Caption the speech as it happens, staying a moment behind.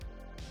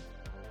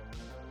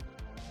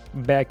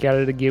Back at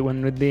it again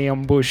when the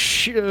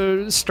ambush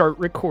start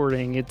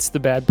recording. It's the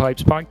Bad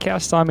Pipes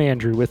Podcast. I'm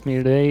Andrew. With me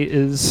today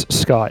is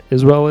Scott,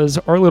 as well as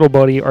our little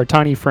buddy, our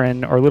tiny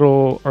friend, our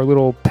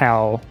little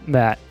pal,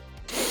 Matt.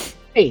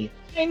 Hey,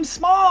 I'm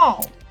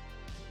small.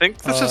 I think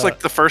this is like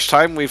the first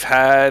time we've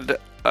had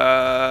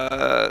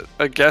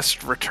a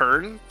guest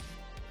return,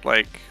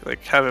 like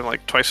having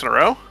like twice in a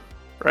row,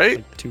 right?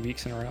 Like 2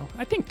 weeks in a row.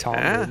 I think Tom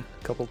did a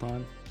couple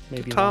times,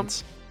 maybe Tom.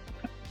 once.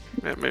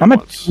 Yeah, maybe I'm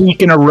once. a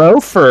week in a row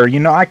for,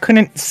 I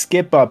couldn't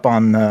skip up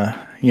on the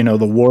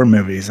war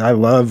movies. I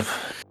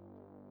love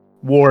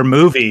war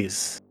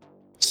movies.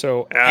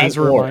 So, Yeah. as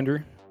a War.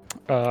 reminder,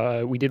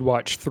 we did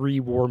watch 3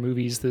 war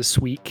movies this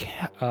week,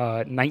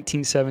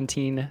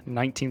 1917,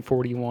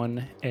 1941,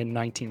 and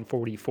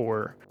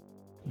 1944.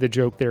 The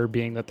joke there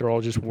being that they're all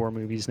just war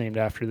movies named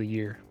after the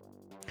year.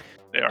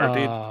 They are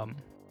indeed.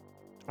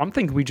 I'm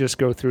thinking we just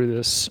go through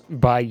this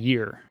by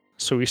year.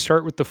 So we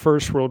start with the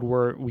First World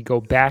War, we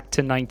go back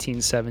to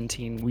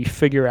 1917, we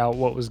figure out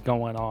what was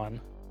going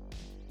on.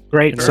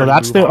 Great. And So then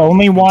that's move the on.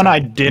 only one I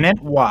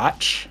didn't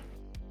watch.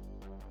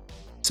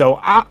 So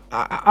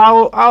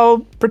I'll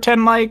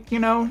pretend like,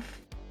 well,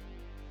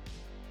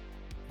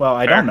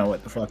 I Fair. don't know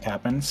what the fuck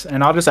happens,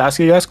 and I'll just ask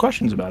you guys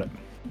questions about it.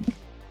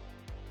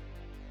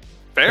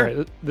 Fair. All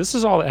right, this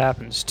is all that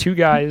happens. 2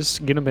 guys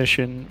get a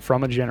mission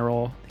from a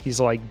general.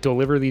 He's like,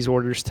 deliver these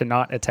orders to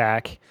not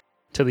attack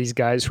to these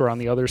guys who are on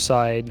the other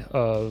side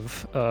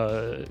of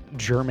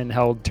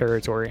German-held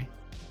territory.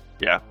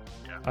 Yeah.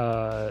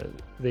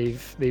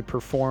 They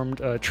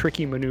performed a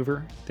tricky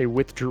maneuver. They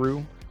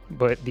withdrew,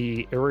 but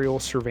the aerial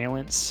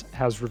surveillance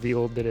has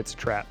revealed that it's a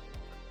trap.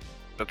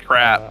 The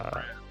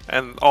trap.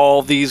 And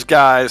all these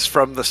guys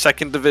from the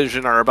 2nd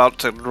Division are about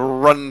to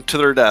run to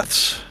their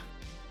deaths.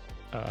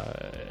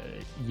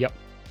 Yep.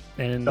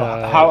 And So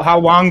how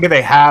long do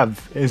they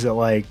have? Is it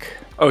like?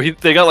 Oh,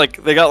 they got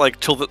like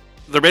till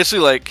they're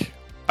basically like,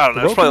 I don't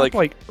know. It's they're probably up,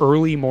 like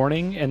early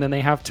morning, and then they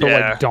have till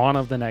Yeah. like dawn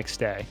of the next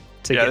day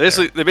to yeah.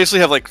 get They basically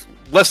have like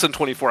less than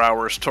 24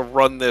 hours to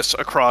run this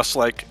across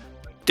like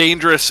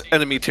dangerous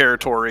enemy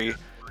territory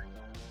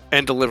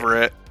and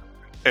deliver it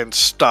and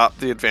stop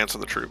the advance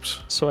of the troops.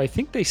 So I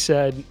think they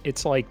said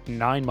it's like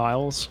 9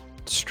 miles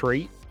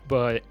straight,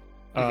 but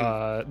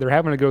they're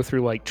having to go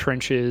through like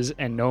trenches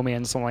and no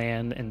man's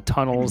land and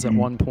tunnels at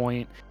one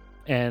point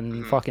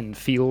and fucking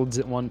fields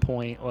at one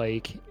point.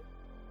 Like,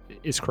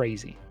 it's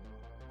crazy.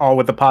 All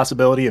with the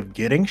possibility of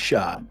getting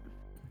shot,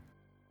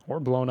 Or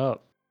blown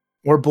up.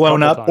 or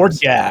blown Couple up, or times.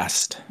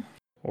 gassed.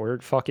 Or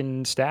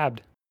fucking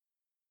stabbed.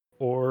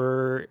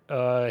 Or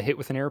hit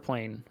with an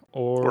airplane.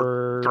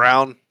 Or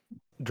Drown.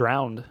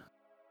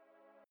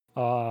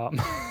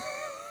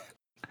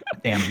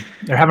 Damn,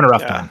 they're having a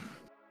rough Yeah. time.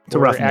 It's a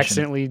or rough mission.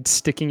 accidentally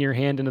sticking your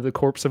hand into the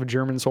corpse of a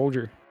German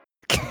soldier.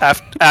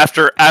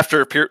 After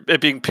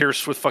it being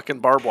pierced with fucking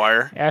barbed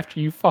wire. After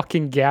you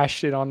fucking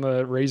gashed it on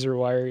the razor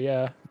wire,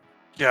 yeah.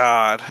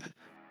 God.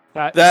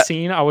 That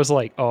scene, I was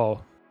like,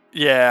 oh,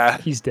 Yeah.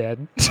 he's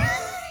dead.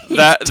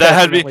 That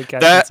had me. Definitely catching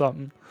That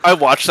something. I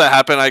watched that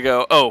happen. I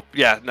go, oh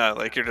yeah, no,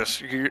 like you're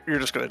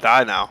just gonna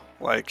die now.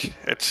 Like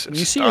it's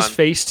You see done. his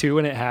face too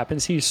when it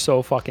happens. He's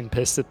so fucking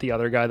pissed at the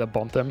other guy that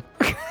bumped him.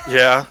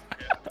 Yeah.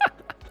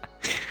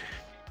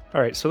 All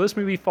right, so this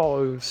movie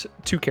follows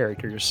 2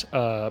 characters,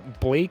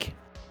 Blake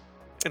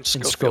And and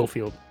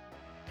Schofield.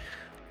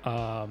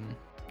 Schofield.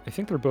 I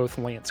think they're both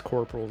Lance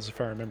Corporals,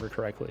 if I remember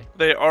correctly.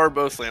 They are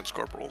both Lance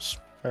Corporals.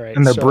 All right,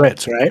 And they're so,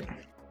 Brits, right?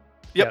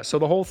 Yep. Yeah, so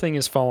the whole thing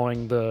is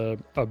following a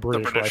The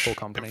British rifle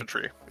company.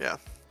 infantry. Yeah.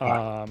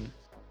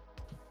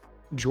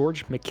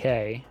 George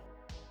McKay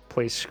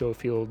plays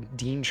Schofield.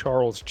 Dean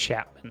Charles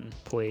Chapman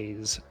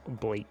plays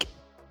Blake.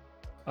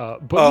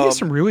 But you get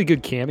some really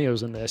good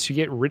cameos in this. You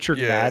get Richard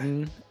Yeah.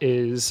 Madden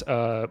is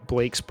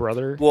Blake's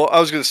brother. Well, I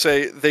was gonna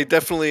say they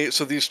definitely.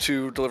 So these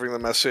two delivering the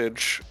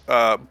message.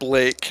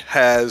 Blake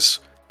has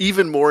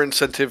even more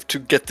incentive to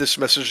get this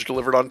message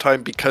delivered on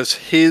time because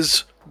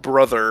his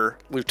brother,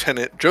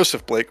 Lieutenant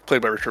Joseph Blake,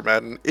 played by Richard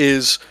Madden,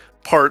 is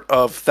part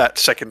of that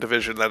 2nd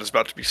Division that is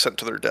about to be sent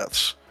to their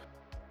deaths.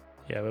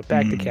 Yeah, but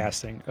back to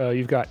casting.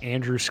 You've got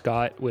Andrew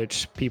Scott,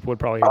 which people would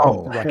probably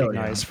Oh, hell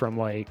recognize yeah. from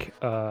like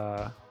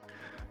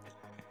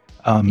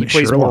he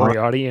plays Sherlock.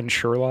 Moriarty in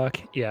Sherlock.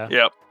 Yeah.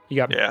 Yep. You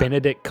got Yeah.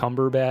 Benedict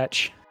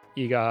Cumberbatch.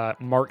 You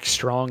got Mark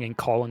Strong and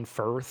Colin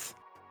Firth.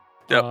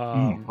 Yep.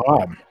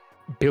 God.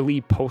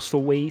 Billy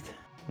Postlethwaite.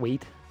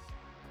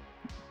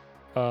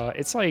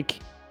 It's like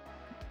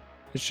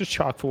it's just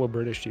chock full of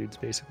British dudes,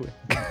 basically.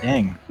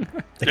 Dang.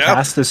 The Yeah.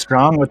 cast is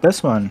strong with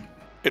this one.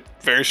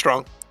 Very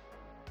strong.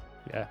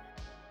 Yeah.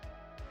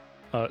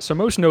 So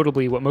most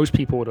notably, what most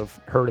people would have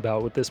heard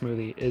about with this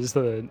movie is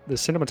the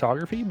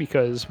cinematography,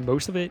 because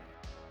most of it,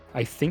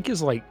 I think,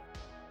 is like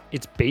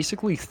it's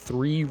basically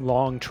 3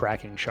 long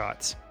tracking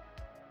shots.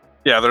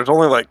 Yeah, there's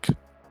only like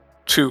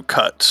 2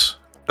 cuts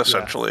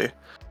essentially.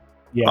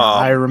 Yeah, I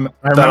I I remember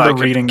could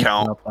reading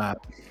count. about that.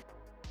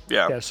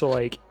 Yeah. Yeah, so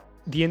like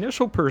the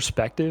initial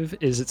perspective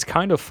is it's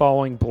kind of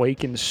following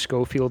Blake and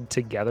Schofield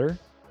together.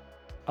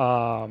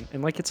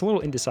 And like it's a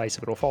little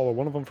indecisive. It'll follow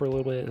one of them for a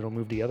little bit. It'll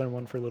move the other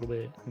one for a little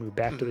bit. Move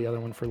back to the other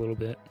one for a little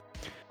bit.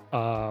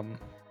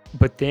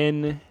 But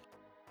then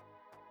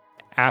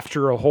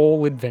after a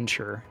whole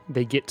adventure,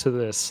 they get to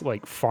this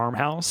like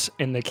farmhouse,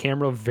 and the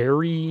camera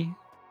very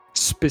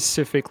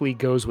specifically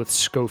goes with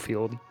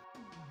Schofield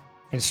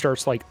and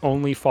starts like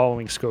only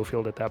following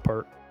Schofield at that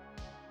part.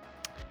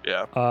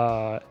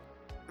 Yeah.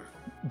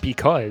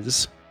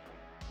 Because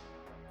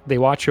they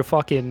watch a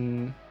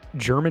fucking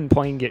German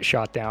plane get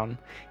shot down.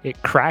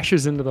 It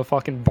crashes into the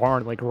fucking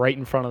barn like right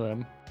in front of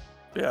them.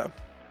 Yeah.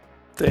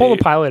 Pull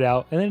the pilot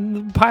out, and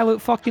then the pilot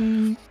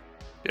fucking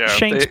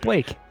shanks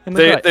Blake.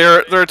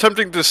 They're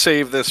attempting to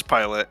save this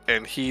pilot,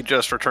 and he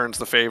just returns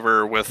the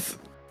favor with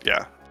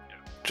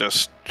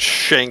just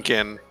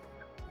shanking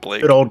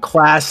Blake. Good old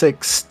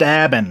classic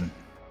stabbing.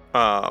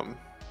 And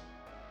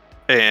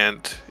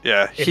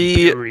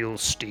Imperial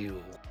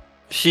Steel.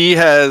 He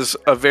has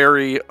a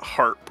very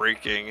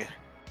heartbreaking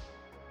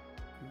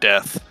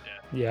death.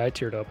 Yeah, I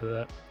teared up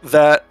at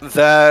that.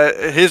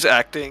 That his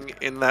acting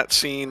in that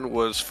scene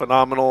was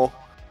phenomenal.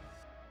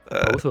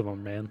 Both of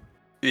them, man.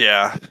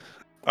 Yeah.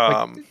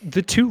 Like,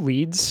 the two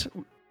leads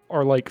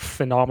are like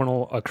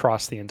phenomenal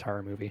across the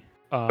entire movie.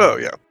 Oh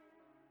yeah.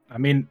 I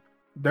mean,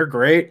 they're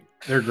great.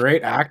 They're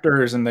great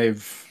actors, and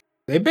they've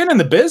been in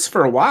the biz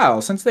for a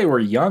while since they were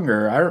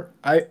younger.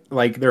 I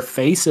like their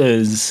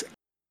faces.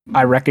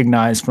 I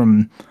recognize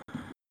from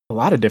a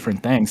lot of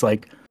different things.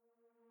 Like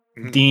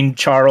Dean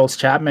Charles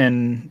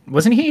Chapman,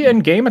 wasn't he in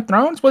Game of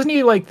Thrones? Wasn't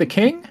he like the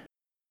king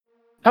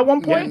at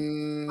one point?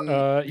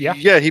 Yeah.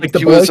 Yeah, he Like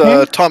the was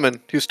boy king? Tommen.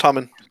 He was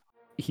Tommen.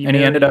 He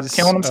ended up marries,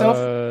 killing himself?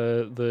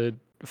 The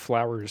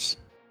Flowers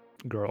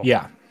girl.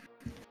 Yeah.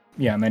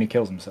 Yeah, and then he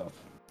kills himself.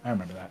 I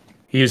remember that.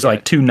 He was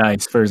like too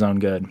nice for his own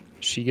good.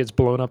 She gets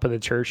blown up in the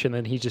church, and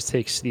then he just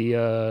takes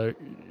the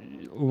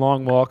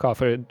long walk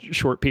off a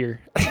short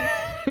pier.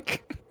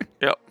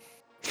 Yep.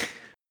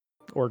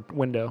 Or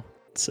window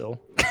sill.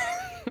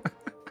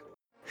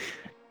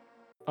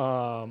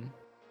 But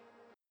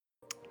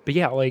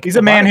yeah, like He's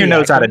a man who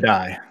knows how to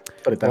die.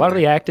 Put it that a lot of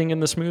way. the acting in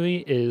this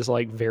movie is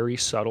like very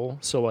subtle,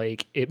 so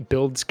like it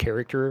builds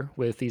character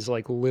with these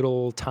like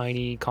little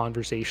tiny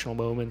conversational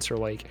moments or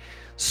like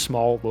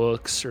small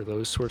looks or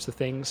those sorts of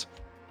things.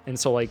 And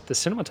so like the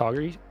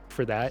cinematography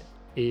for that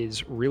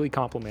is really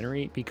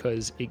complimentary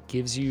because it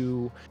gives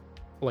you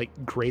like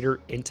greater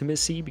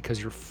intimacy because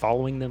you're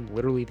following them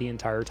literally the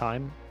entire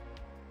time.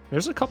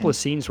 There's a couple of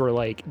scenes where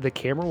like the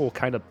camera will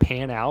kind of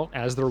pan out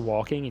as they're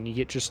walking, and you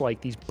get just like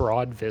these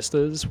broad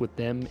vistas with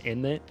them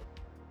in it.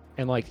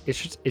 And like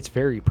it's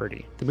very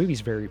pretty. The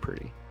movie's very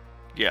pretty.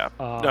 Yeah.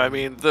 No, I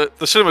mean the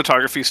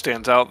cinematography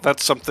stands out.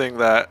 That's something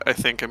that I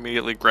think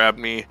immediately grabbed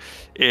me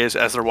is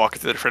as they're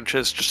walking through the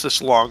trenches, just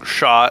this long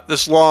shot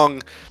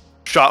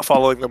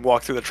following them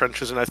walk through the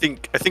trenches. And I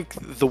think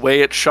the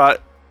way it's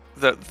shot,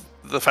 the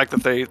fact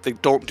that they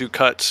don't do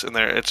cuts in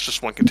there, it's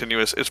just one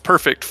continuous, it's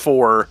perfect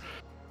for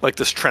like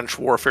this trench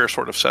warfare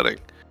sort of setting.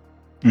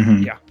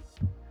 Mm-hmm. Yeah.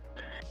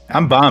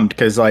 I'm bummed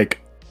because like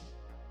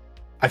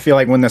I feel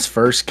like when this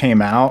first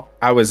came out,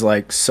 I was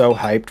like so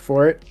hyped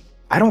for it.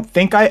 I don't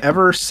think I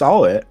ever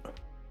saw it,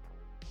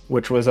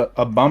 which was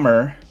a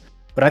bummer.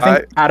 But I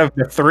think out of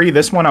the three,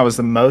 this one I was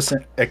the most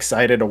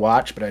excited to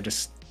watch, but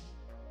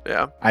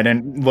I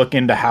didn't look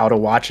into how to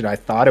watch it. I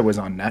thought it was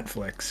on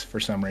Netflix for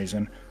some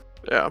reason.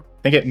 Yeah. I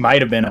think it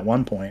might have been at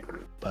one point,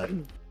 but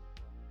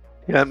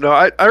yeah, no,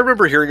 I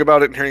remember hearing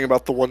about it and hearing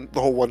about the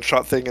whole one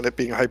shot thing and it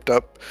being hyped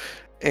up.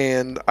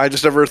 And I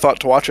just never thought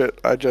to watch it.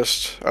 I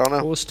don't know.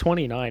 It was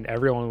 29.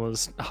 Everyone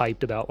was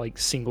hyped about like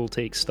single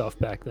take stuff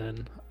back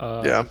then.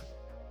 Yeah.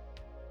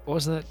 What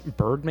was that?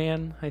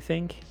 Birdman, I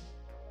think.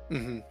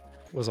 Mm-hmm.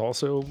 Was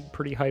also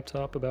pretty hyped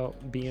up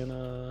about being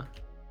a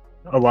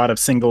lot of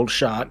single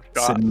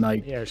shots and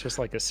like yeah, it's just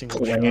like a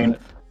single plane.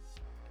 shot.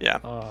 Yeah.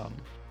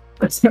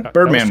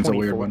 Birdman's a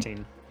weird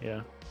one.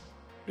 Yeah.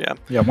 Yeah.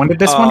 Yeah. When did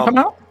this one come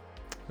out?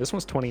 This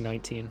one's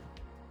 2019.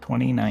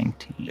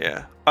 2019.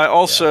 Yeah. I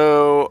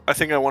also I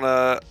think I want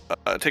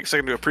to take a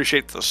second to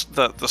appreciate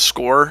the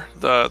score,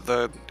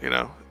 the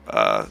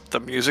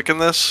music in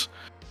this.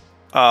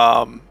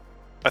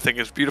 I think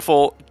it's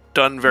beautiful,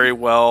 done very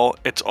well.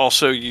 It's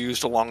also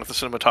used along with the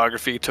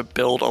cinematography to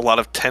build a lot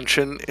of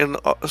tension in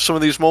some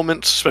of these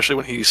moments, especially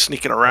when he's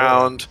sneaking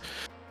around.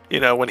 You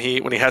know, when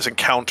he has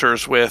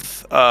encounters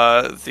with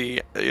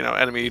the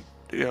enemy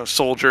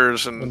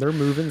soldiers, and when they're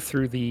moving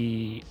through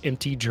the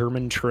empty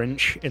German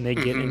trench and they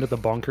get into the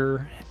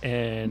bunker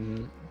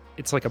and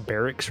it's like a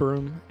barracks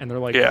room and they're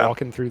like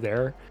walking through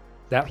there.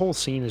 That whole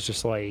scene is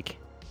just like,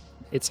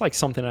 it's like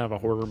something out of a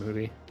horror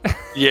movie.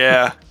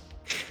 Yeah.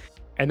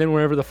 And then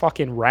whenever the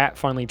fucking rat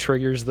finally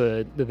triggers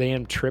the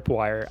damn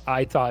tripwire,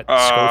 I thought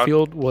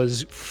Schofield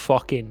was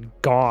fucking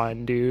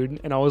gone, dude.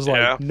 And I was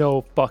like,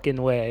 no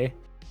fucking way.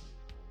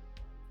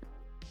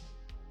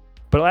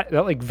 But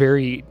that like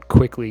very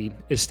quickly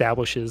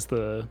establishes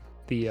the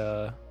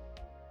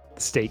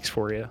stakes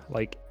for you.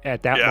 Like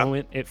at that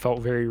moment, it felt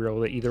very real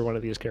that either one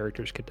of these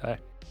characters could die.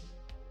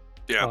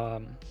 Yeah.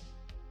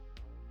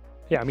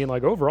 Yeah, I mean,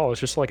 like overall, it's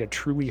just like a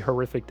truly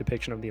horrific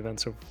depiction of the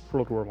events of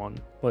World War One.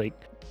 Like,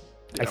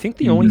 I think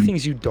the only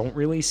things you don't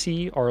really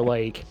see are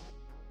like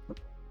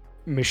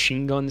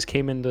machine guns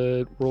came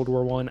into World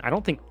War One. I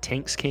don't think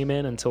tanks came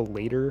in until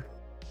later.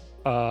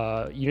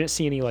 You didn't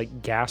see any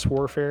like gas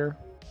warfare.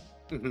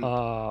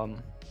 Mhm.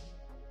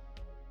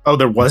 Oh,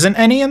 there wasn't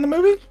any in the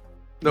movie?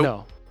 Nope.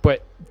 No,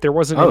 but there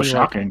wasn't Oh, any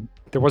shocking.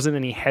 there wasn't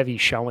any heavy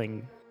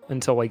shelling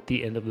until like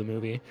the end of the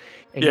movie,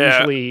 and Yeah.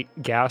 usually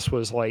gas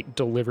was like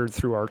delivered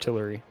through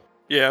artillery.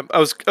 Yeah, I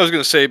was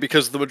gonna say,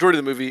 because the majority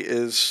of the movie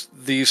is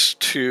these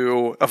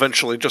two,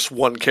 eventually just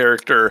one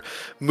character,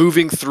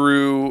 moving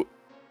through,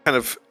 kind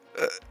of,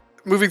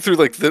 moving through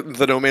like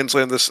the no man's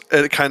land, this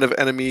kind of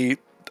enemy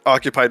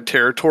occupied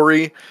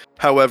territory.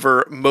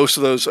 However, most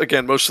of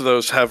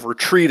those have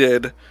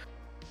retreated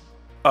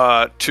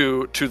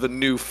to the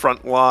new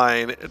front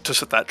line to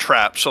set that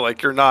trap. So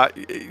like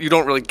you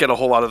don't really get a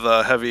whole lot of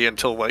the heavy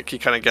until like he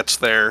kind of gets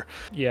there.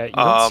 Yeah, you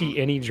don't see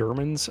any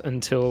Germans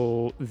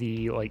until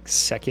the like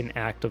second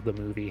act of the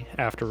movie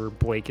after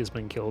Blake has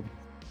been killed.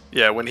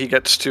 Yeah, when he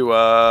gets to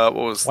what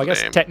was Well, I the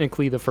guess name?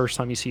 technically the first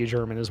time you see a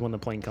German is when the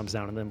plane comes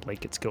down and then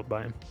Blake gets killed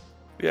by him.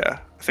 Yeah,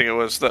 I think it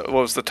was what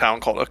was the town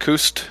called?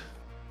 Akust.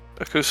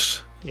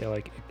 Yeah,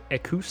 like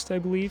Écoust, I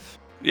believe.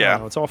 Yeah.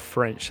 No, it's all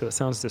French, so it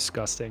sounds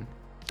disgusting.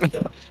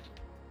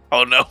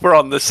 Oh no, we're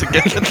on this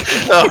again.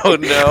 Oh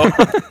no.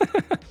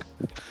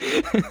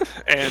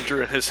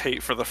 Andrew and his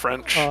hate for the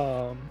French.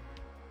 But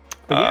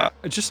yeah,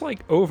 just like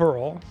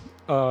overall,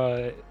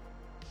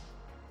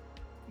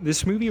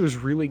 this movie was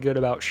really good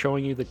about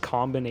showing you the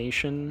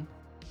combination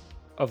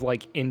of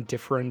like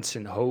indifference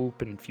and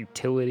hope and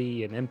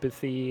futility and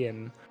empathy,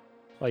 and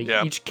like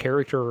each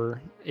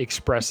character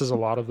expresses a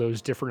lot of those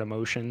different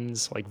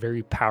emotions like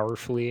very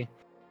powerfully.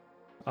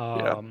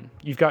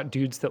 You've got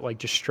dudes that like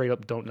just straight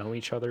up don't know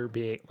each other,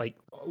 being like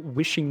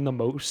wishing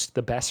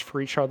the best for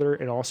each other,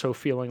 and also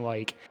feeling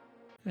like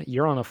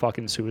you're on a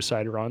fucking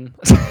suicide run,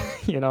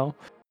 you know?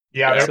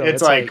 Yeah, So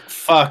it's like,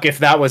 fuck, if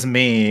that was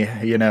me,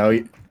 you know,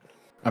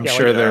 I'm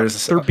sure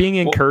there's... They're being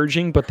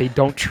encouraging, but they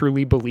don't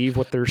truly believe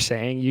what they're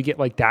saying. You get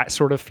like that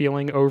sort of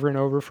feeling over and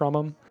over from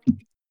them.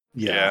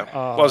 Yeah.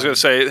 Well, I was gonna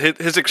say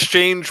his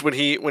exchange when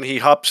he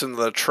hops in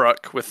the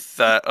truck with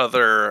that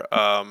other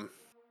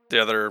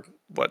the other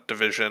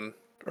division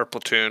or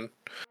platoon.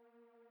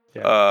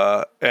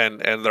 Yeah.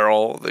 And they're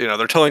all,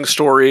 they're telling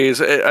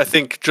stories. I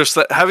think just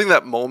that having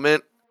that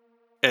moment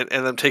and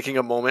them taking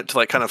a moment to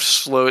like kind of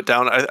slow it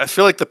down. I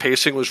feel like the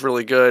pacing was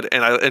really good,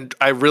 and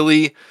I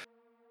really,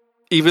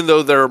 even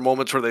though there are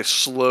moments where they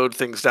slowed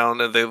things down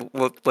and they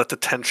let the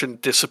tension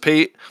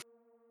dissipate,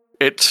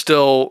 it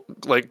still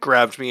like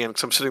grabbed me in,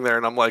 because I'm sitting there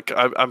and I'm like,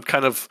 I'm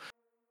kind of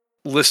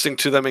listening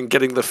to them and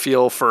getting the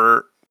feel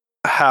for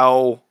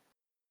how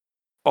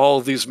all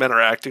of these men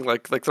are acting,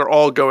 like they're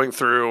all going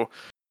through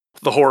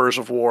the horrors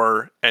of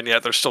war, and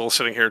yet they're still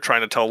sitting here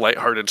trying to tell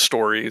lighthearted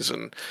stories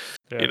and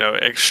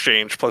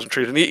exchange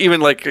pleasantries. And even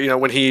like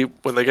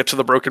when they get to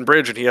the broken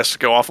bridge and he has to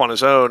go off on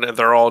his own, and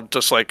they're all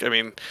just like, I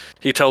mean,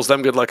 he tells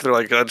them good luck. They're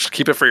like, just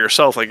keep it for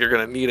yourself. Like, you're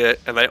gonna need it.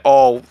 And they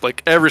all,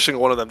 like, every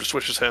single one of them just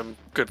wishes him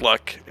good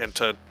luck and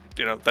to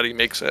that he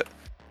makes it.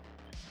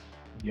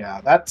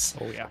 Yeah,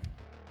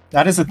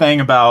 that is the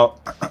thing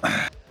about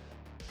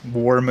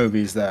war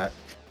movies, that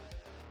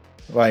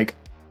like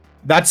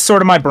that's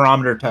sort of my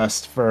barometer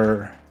test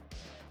for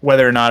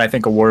whether or not I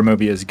think a war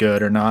movie is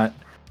good or not,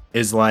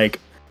 is like,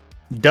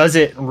 does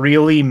it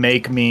really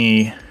make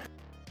me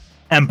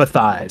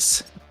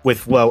empathize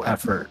with low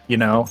effort,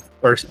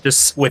 or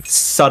just with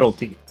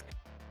subtlety?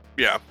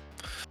 Yeah.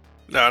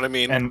 No, and I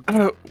mean, and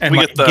we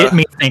like, get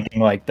me thinking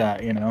like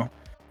that,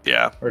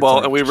 Yeah.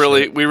 Well, and we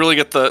really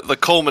get the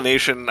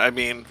culmination. I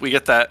mean, we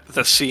get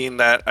the scene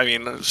that, I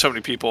mean, so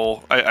many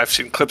people, I've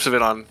seen clips of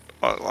it on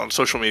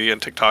social media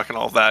and TikTok and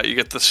all of that. You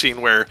get the scene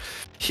where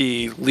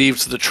he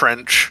leaves the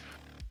trench,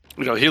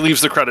 he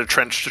leaves the crowded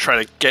trench to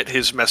try to get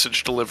his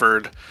message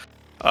delivered.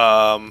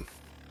 And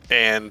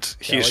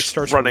he's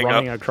starts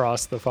running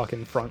across the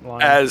fucking front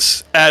line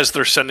as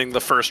they're sending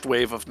the first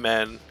wave of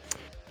men.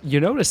 You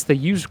notice they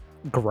use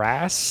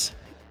grass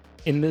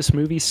in this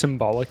movie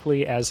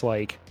symbolically as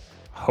like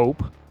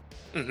hope.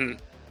 Mm-hmm.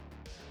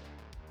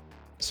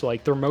 So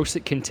like they're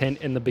most content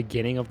in the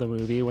beginning of the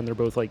movie when they're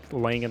both like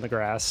laying in the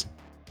grass.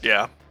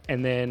 Yeah.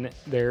 And then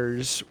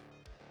there's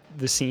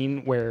the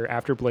scene where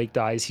after Blake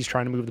dies, he's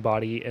trying to move the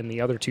body, and the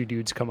other two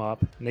dudes come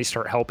up and they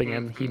start helping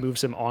him. He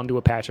moves him onto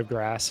a patch of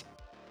grass.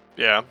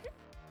 Yeah.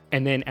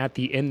 And then at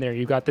the end there,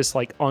 you got this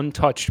like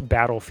untouched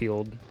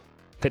battlefield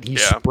that he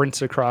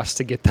sprints across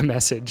to get the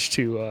message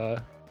to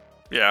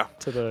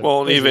to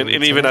the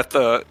even at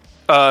the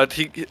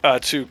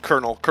to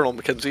Colonel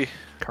Mackenzie.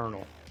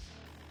 Colonel.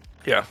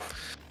 Yeah.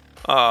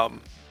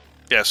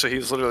 Yeah, so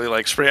he's literally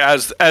like spraying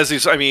as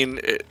he's. I mean,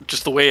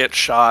 just the way it's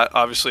shot.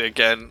 Obviously,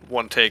 again,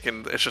 one take,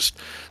 and it's just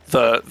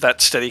that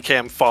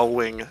Steadicam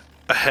following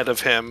ahead of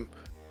him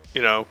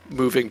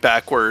moving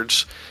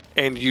backwards,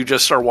 and you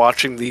just are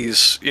watching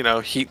these,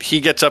 he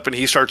gets up and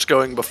he starts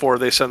going before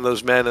they send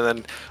those men, and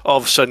then all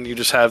of a sudden you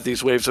just have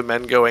these waves of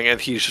men going,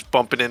 and he's just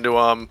bumping into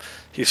them,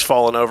 he's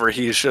falling over,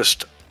 he's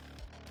just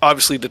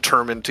obviously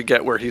determined to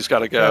get where he's got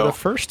to go. Yeah, the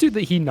first dude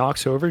that he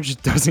knocks over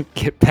just doesn't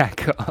get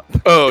back up.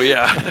 Oh,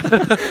 yeah.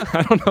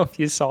 I don't know if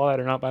you saw that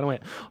or not, but I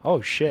went,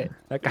 oh shit,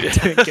 that guy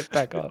didn't get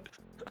back up.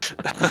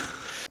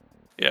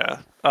 Yeah.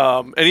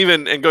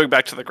 And going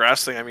back to the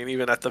grass thing, I mean,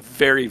 even at the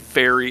very,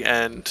 very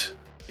end,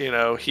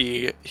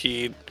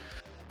 he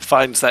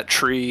finds that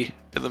tree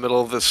in the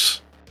middle of this,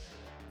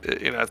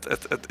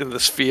 in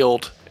this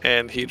field,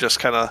 and he just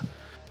kind of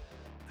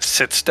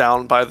sits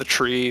down by the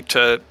tree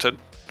to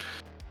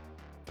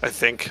I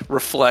think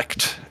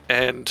reflect.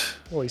 And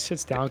well, he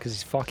sits down because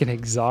he's fucking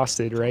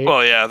exhausted, right?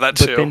 Well, yeah, that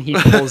too. But then he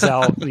pulls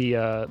out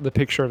the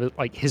picture of it,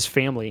 like his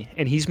family,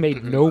 and he's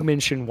made no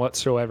mention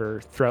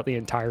whatsoever throughout the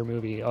entire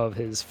movie of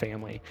his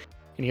family,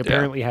 and he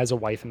apparently has a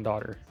wife and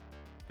daughter.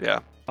 Yeah.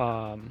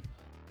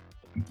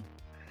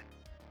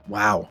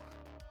 Wow.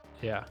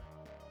 Yeah.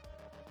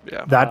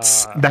 Yeah.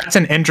 That's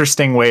an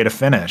interesting way to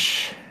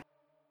finish.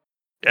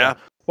 Yeah.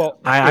 Well,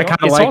 I kind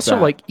of it's like also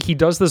that. like he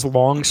does this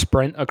long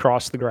sprint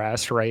across the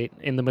grass, right,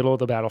 in the middle of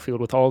the battlefield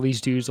with all these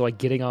dudes like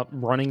getting up,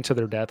 running to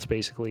their deaths.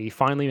 Basically, he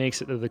finally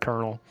makes it to the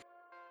colonel,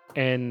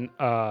 and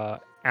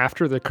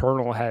after the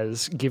colonel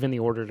has given the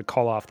order to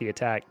call off the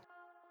attack,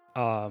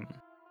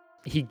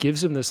 he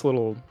gives him this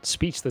little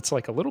speech that's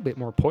like a little bit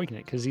more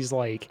poignant because he's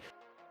like,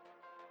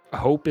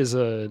 "Hope is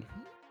a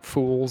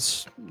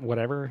fool's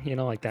whatever,"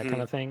 like that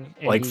kind of thing.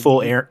 And like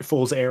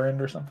fool's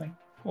errand or something.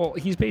 Well,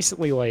 he's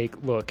basically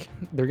like, look,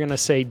 they're going to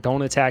say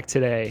don't attack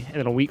today, and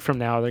then a week from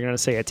now they're going to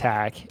say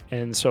attack.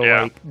 And so,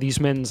 like, these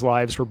men's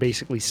lives were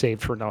basically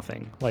saved for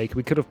nothing. Like,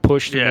 we could have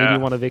pushed and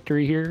maybe won a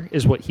victory here,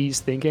 is what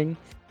he's thinking.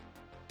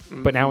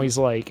 But now he's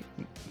like,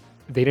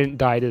 they didn't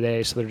die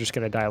today, so they're just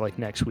going to die, like,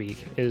 next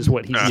week, is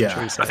what he's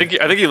actually saying.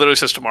 I think he literally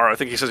says tomorrow. I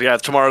think he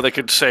says, tomorrow they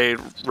could say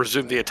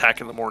resume the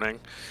attack in the morning.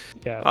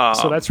 Yeah,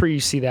 so that's where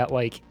you see that,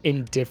 like,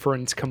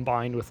 indifference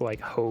combined with,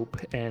 like, hope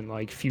and,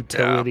 like,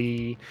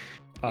 futility.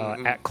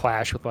 At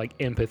clash with like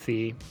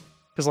empathy,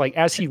 because like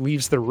as he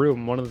leaves the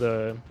room, one of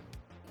the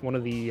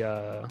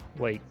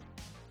like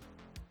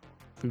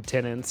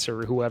lieutenants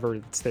or whoever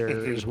that's there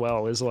as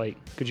well is like,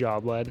 good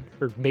job, lad,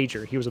 or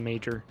major. He was a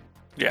major.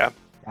 Yeah,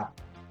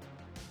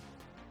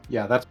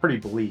 that's pretty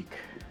bleak.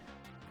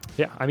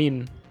 Yeah, I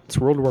mean it's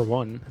World War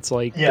One. It's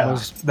like the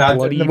most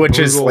bloody, which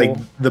brutal... is like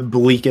the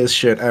bleakest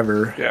shit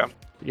ever.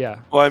 Yeah.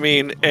 Well, I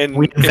mean, and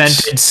we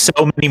invented so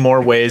many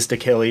more ways to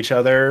kill each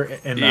other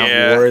in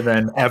that war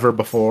than ever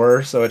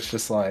before. So it's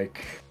just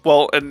like,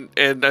 well, and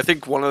I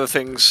think one of the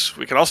things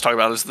we can also talk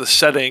about is the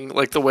setting,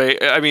 like the way.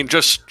 I mean,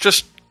 just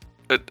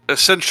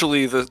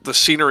essentially the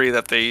scenery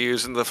that they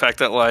use, and the fact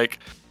that like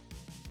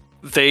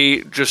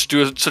they just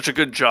do such a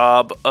good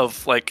job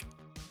of like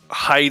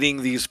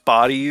hiding these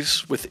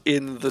bodies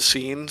within the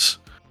scenes.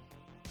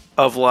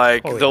 Of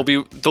like they'll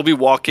be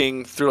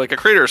walking through like a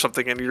crater or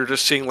something, and you're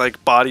just seeing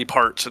like body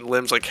parts and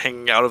limbs like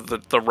hanging out of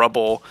the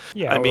rubble.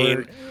 Yeah, I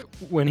mean,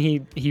 when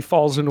he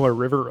falls into a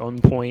river at one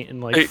point and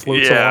like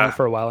floats along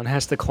for a while and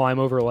has to climb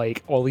over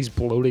like all these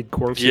bloated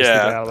corpses. To get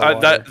out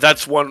of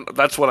the water.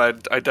 That's what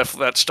I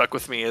definitely that stuck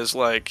with me is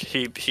like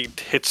he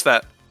hits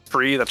that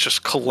tree that's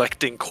just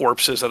collecting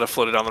corpses that have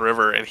floated down the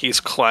river, and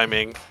he's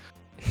climbing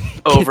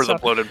over the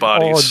bloated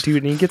bodies. Oh,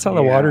 dude, and he gets out of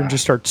the water and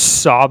just starts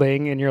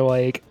sobbing, and you're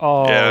like,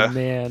 oh,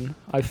 man,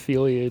 I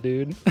feel you,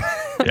 dude.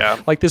 Yeah.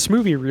 Like, this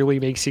movie really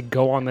makes you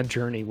go on the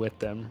journey with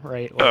them,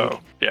 right? Like,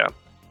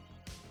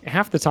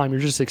 half the time, you're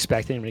just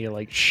expecting him to get,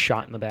 like,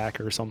 shot in the back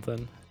or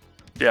something.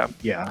 Yeah.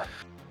 Yeah.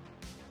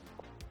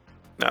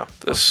 No,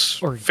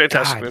 this or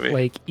fantastic movie.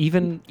 Like,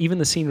 even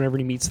the scene whenever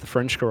he meets the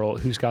French girl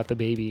who's got the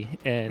baby,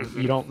 and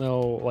you don't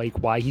know, like,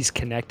 why he's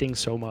connecting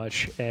so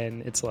much,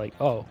 and it's like,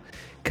 oh,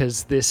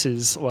 because this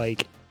is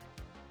like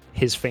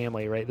his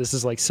family, right? This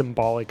is like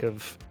symbolic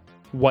of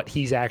what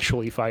he's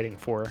actually fighting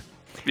for.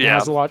 It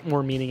has a lot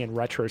more meaning in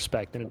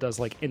retrospect than it does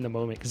like in the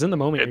moment. Because in the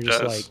moment you're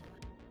just like,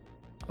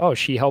 oh,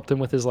 she helped him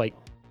with his like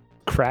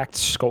cracked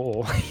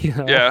skull. You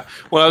know? Yeah.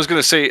 Well, I was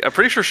gonna say, I'm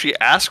pretty sure she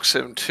asks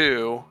him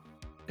too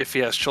if he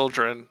has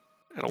children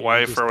and a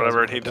wife or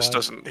whatever, and he just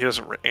doesn't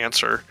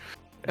answer.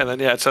 And then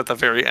it's at the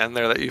very end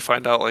there that you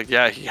find out like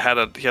he had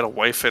a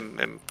wife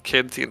and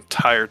kid the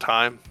entire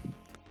time.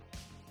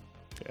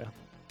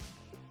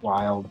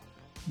 Wild.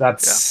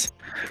 That's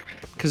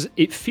because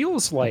it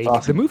feels like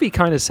awesome. The movie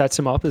kind of sets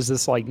him up as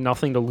this like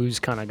nothing to lose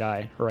kind of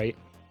guy, right?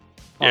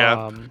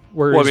 Yeah.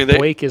 Whereas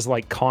Blake is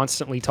like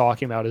constantly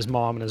talking about his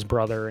mom and his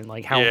brother and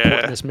like how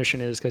important this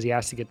mission is because he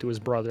has to get to his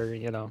brother,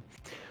 you know.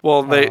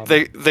 Well,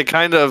 they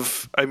kind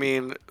of, I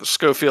mean,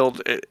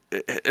 Schofield,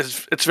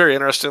 it's very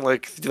interesting.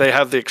 Like they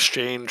have the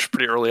exchange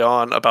pretty early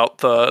on about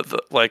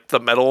the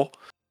medal,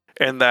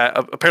 and that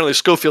apparently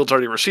Schofield's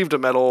already received a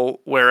medal,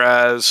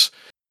 whereas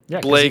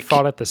Blake, Blake he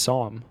fought at the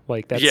Somme.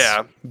 Like that's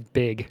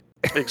big.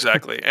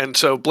 Exactly. And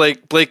so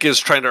Blake is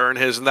trying to earn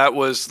his, and that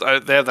was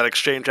they have that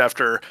exchange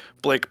after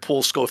Blake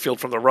pulls Schofield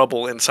from the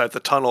rubble inside the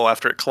tunnel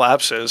after it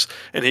collapses,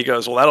 and he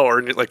goes, "Well, that'll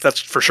earn you, like that's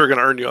for sure going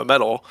to earn you a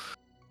medal."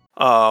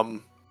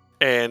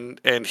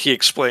 And he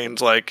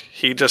explains like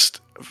he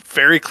just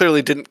very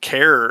clearly didn't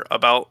care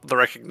about the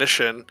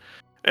recognition,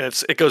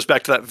 and it goes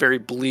back to that very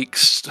bleak,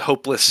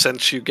 hopeless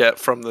sense you get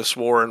from this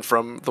war and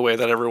from the way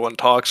that everyone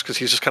talks, because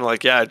he's just kind of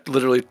like, yeah,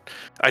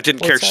 I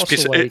didn't care. It's just a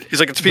piece of, he's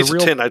like, it's a piece of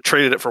tin. I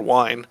traded it for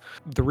wine.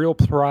 The real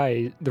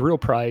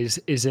prize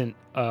isn't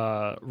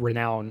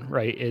renown,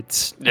 right?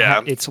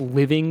 It's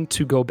living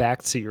to go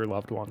back to your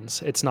loved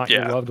ones. It's not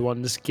your loved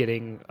ones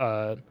getting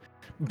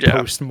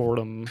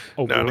post-mortem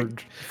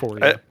award for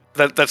you.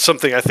 That's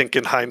something I think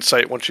in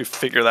hindsight, once you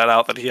figure that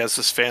out, that he has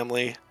this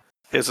family,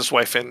 he has this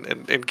wife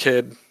and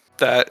kid,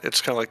 that it's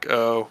kind of like,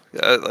 oh,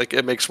 yeah, like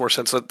it makes more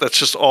sense. That's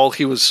just all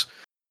he was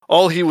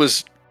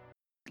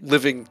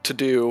living to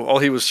do. All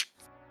he was,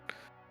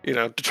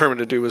 determined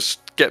to do was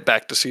get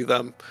back to see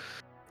them.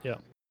 Yeah.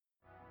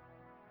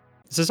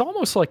 This is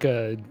almost like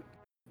a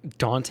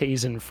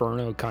Dante's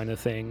Inferno kind of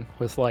thing,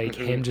 with like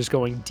him just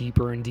going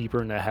deeper and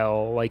deeper into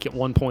hell. Like at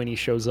one point he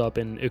shows up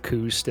in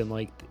Akust and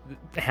like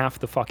half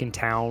the fucking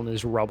town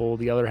is rubble,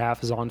 the other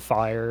half is on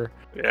fire.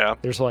 Yeah.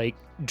 There's like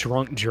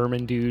drunk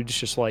German dudes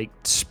just like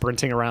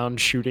sprinting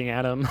around shooting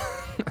at him.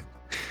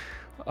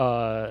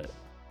 I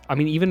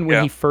mean, even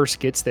when he first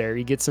gets there,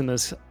 he gets in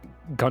this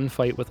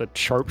gunfight with a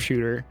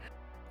sharpshooter.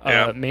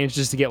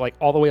 Manages to get like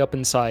all the way up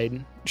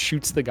inside,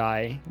 shoots the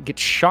guy,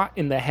 gets shot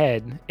in the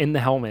head in the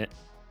helmet,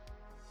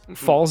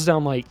 falls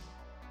down like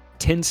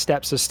 10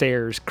 steps of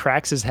stairs,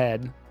 cracks his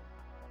head,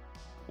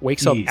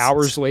 wakes up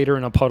hours later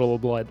in a puddle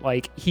of blood.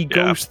 Like he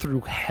goes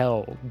through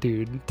hell,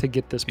 dude, to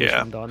get this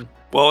mission done.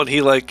 Well, and he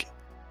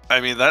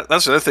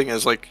that's the other thing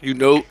is like,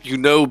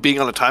 being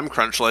on a time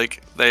crunch,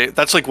 like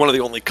that's like one of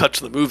the only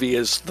cuts in the movie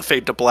is the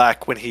fade to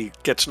black when he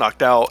gets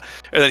knocked out,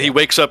 and then he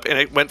wakes up and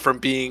it went from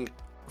being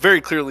very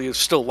clearly is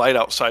still light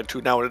outside to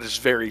now it is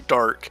very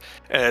dark,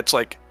 and it's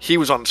like he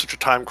was on such a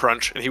time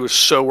crunch and he was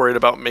so worried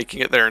about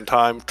making it there in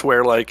time to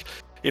where like,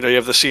 you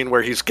have the scene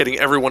where he's getting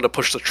everyone to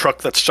push the truck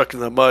that's stuck in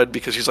the mud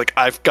because he's like,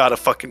 I've got to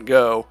fucking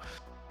go.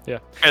 Yeah.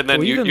 And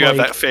then you have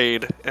that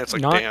fade, and it's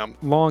like, not damn.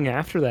 Long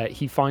after that,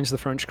 he finds the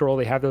French girl,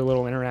 they have their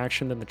little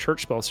interaction, then the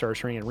church bell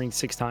starts ringing, it rings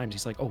 6 times.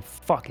 He's like, oh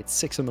fuck, it's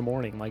 6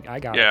 a.m. Like I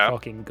gotta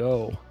fucking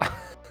go.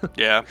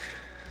 Yeah.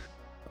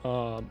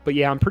 But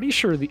yeah, I'm pretty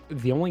sure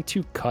the only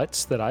 2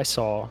 cuts that I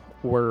saw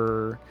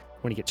were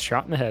when he gets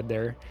shot in the head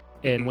there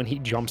and when he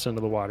jumps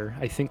into the water.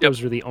 I think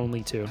those are the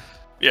only 2.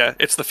 Yeah,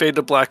 it's the fade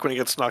to black when he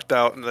gets knocked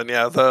out, and then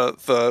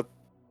the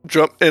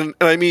jump. And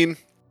I mean,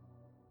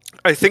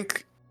 I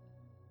think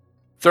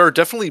there are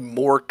definitely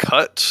more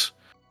cuts.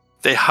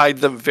 They hide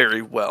them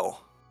very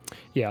well.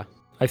 Yeah.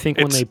 I think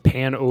when they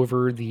pan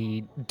over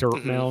the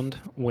dirt mound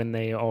when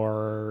they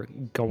are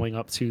going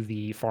up to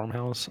the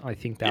farmhouse, I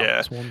think that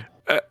was one.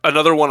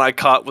 Another one I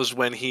caught was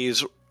when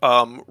he's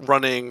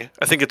running.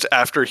 I think it's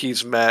after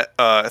he's met.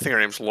 I think her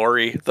name's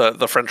Laurie,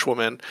 the French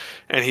woman,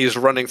 and he's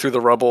running through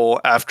the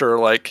rubble after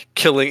like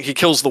killing. He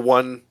kills the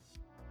one.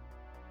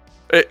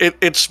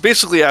 It's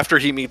basically after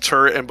he meets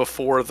her and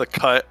before the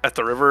cut at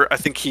the river. I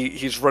think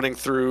he's running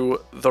through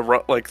the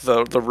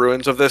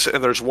ruins of this,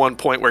 and there's one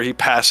point where he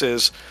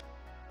passes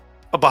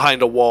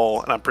behind a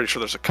wall, and I'm pretty sure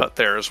there's a cut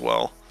there as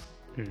well.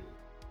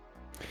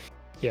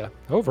 Yeah,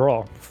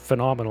 overall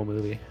phenomenal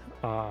movie.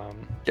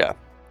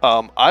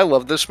 I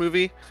love this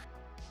movie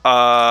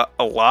a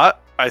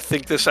lot. I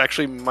think this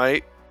actually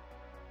might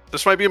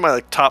be in my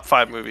like top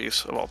 5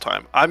 movies of all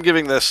time. I'm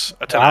giving this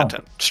a 10 out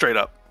of 10, straight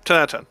up 10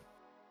 out of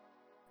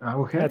 10.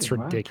 Okay, that's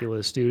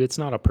ridiculous, dude. It's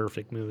not a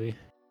perfect movie.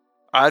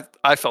 I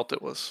felt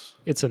it was.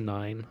 It's a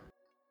 9.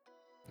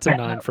 It's a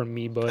 9 from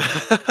me, bud.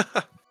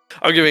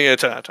 I'm giving it a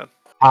 10 out of 10.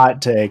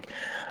 Hot take.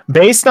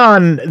 Based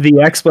on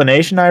the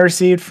explanation I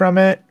received from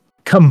it,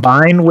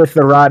 combined with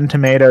the Rotten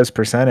Tomatoes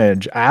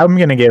percentage, I'm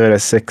going to give it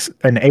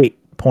an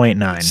 8.9.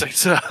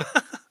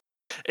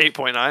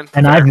 8.9.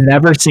 And I've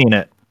never seen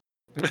it.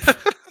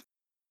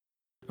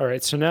 All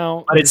right, so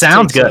now but it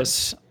sounds good.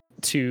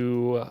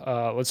 To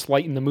let's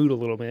lighten the mood a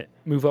little bit.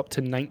 Move up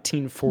to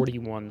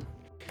 1941.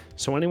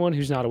 So anyone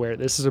who's not aware,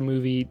 this is a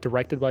movie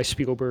directed by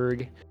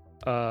Spielberg,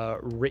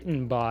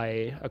 written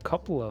by a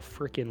couple of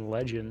freaking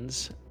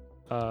legends.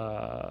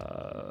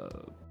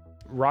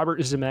 Robert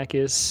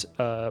Zemeckis,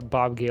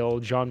 Bob Gale,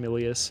 John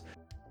Milius,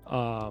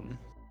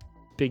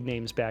 big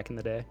names back in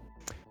the day.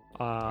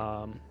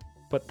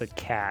 But the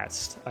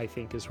cast, I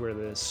think, is where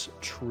this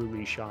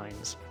truly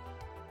shines.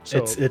 So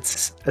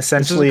it's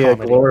essentially a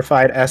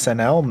glorified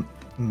SNL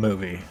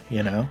movie,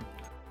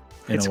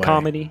 It's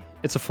comedy.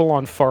 It's a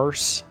full-on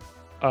farce.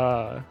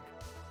 But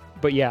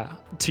yeah,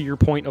 to your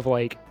point of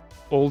like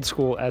old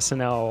school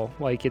SNL,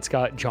 like it's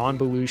got John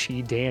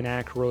Belushi, Dan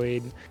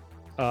Aykroyd.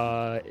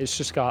 It's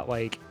just got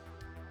like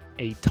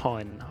a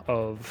ton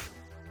of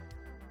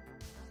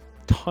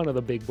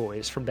the big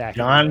boys from back.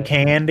 John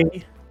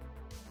Candy.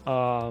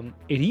 It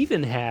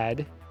even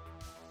had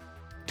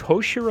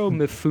Toshiro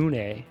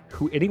Mifune,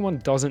 who anyone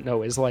doesn't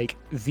know, is like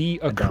the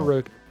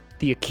don't.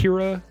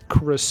 Akira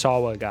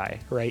Kurosawa guy,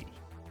 right?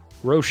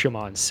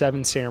 Rashomon,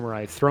 Seven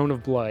Samurai, Throne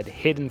of Blood,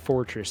 Hidden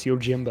Fortress,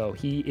 Yojimbo.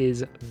 He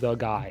is the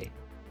guy.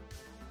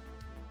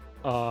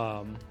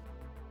 I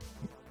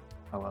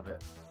love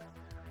it.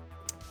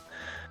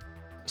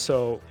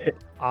 So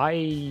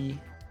I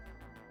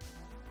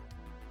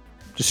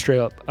just straight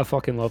up, I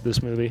fucking love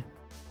this movie.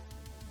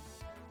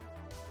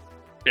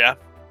 Yeah.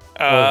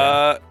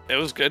 yeah. It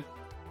was good.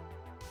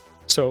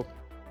 So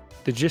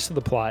the gist of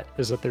the plot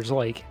is that there's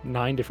like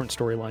 9 different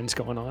storylines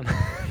going on.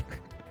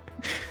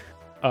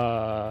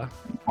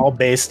 All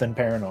based in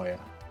paranoia.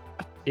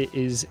 It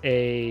is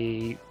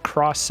a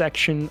cross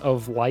section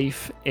of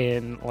life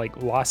in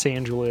like Los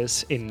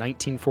Angeles in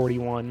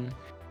 1941,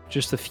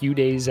 just a few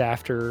days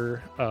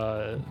after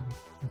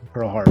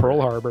Pearl Harbor.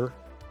 Pearl Harbor.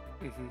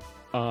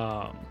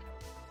 Mm-hmm.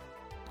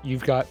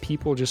 You've got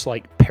people just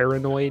like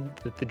paranoid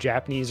that the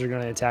Japanese are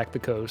going to attack the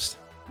coast,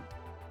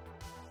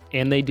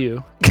 and they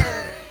do.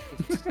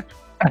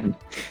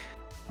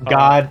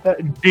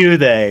 God, do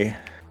they?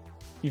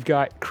 You've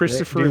got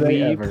Christopher Do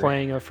they Lee ever?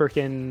 playing a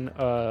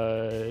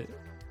freaking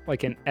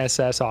like an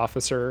SS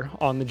officer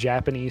on the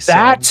Japanese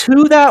That's side.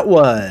 who that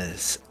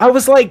was. I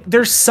was like,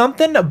 there's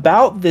something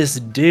about this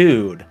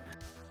dude.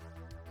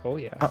 Oh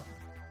yeah.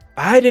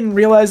 I didn't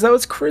realize that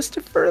was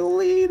Christopher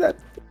Lee. That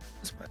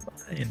was my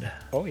mind.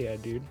 Oh yeah,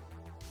 dude.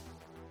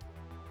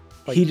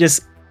 Like, He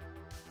just,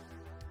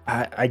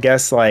 I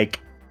guess, like,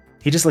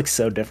 he just looks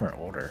so different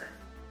older.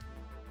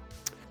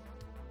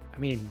 I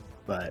mean,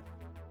 But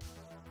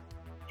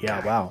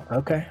yeah, wow.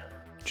 Okay.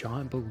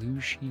 John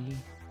Belushi,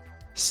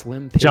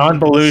 Slim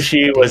John Pickens,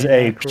 Belushi was Dan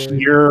a Aykroyd.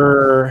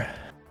 pure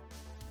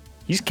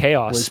He's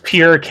chaos. was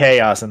pure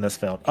chaos in this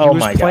film. He Oh was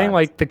my playing god.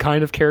 like the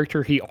kind of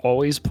character he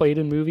always played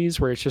in movies,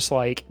 where it's just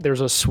like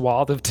there's a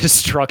swath of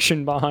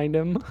destruction behind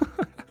him.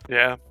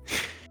 Yeah.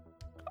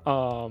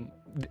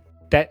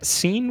 That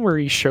scene where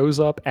he shows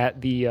up at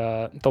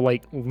the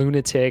like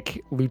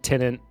lunatic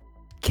lieutenant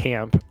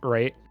camp,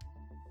 right?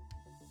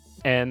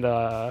 And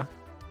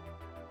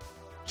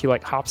he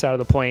like hops out of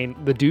the plane.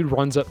 The dude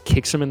runs up,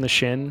 kicks him in the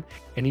shin,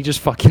 and he just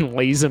fucking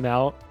lays him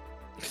out.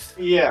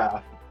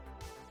 Yeah.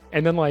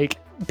 And then like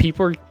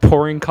people are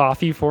pouring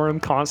coffee for him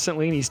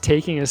constantly, and he's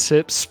taking a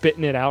sip,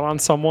 spitting it out on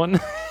someone,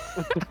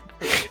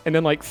 and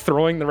then like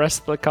throwing the rest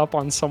of the cup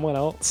on someone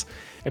else,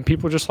 and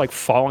people just like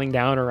falling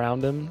down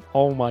around him.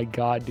 Oh my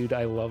god, dude,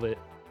 I love it.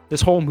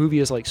 This whole movie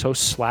is like so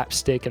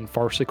slapstick and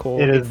farcical.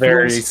 It is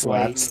very feels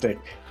like- slapstick.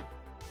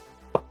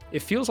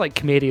 It feels like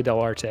Commedia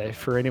dell'arte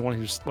for anyone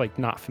who's like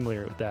not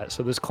familiar with that.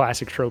 So there's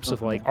classic tropes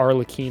of like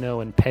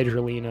Arlecchino and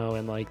Pedrolino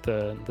and like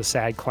the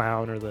sad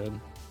clown, or the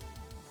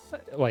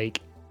like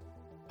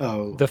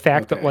Oh, the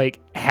fact that okay. like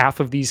half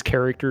of these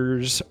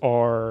characters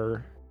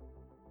are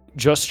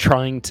just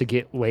trying to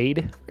get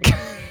laid.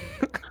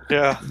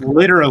 Yeah.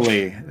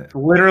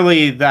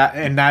 literally that,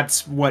 and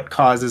that's what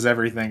causes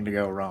everything to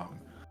go wrong.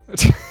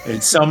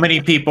 And so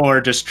many people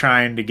are just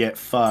trying to get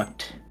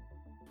fucked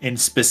in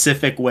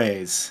specific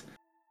ways.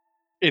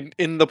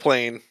 In the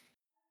plane.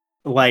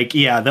 Like,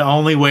 yeah, the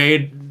only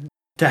way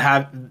to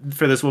have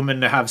for this woman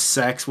to have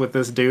sex with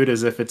this dude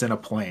is if it's in a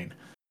plane.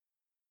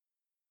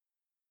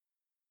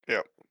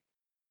 Yep.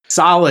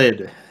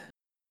 Solid.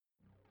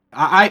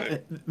 I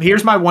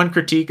here's my one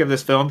critique of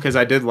this film, because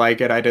I did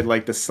like it. I did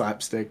like the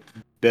slapstick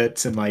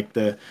bits and like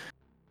the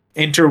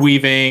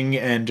interweaving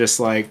and just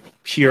like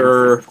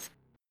pure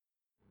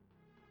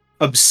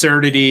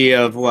absurdity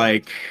of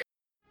like,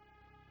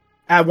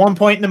 at one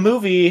point in the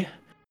movie,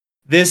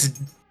 this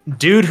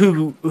dude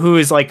who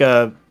is like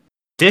a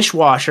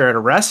dishwasher at a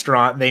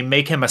restaurant, they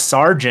make him a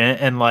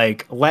sergeant and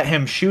like let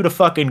him shoot a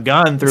fucking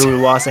gun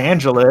through Los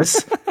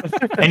Angeles.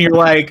 And you're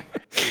like,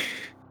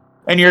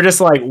 and you're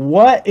just like,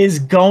 what is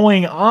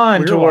going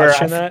on? We To were where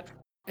watching that,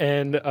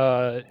 and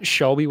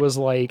Shelby was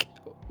like,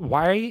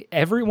 "Why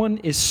everyone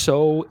is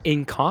so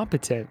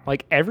incompetent?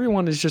 Like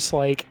everyone is just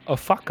like a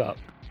fuck up."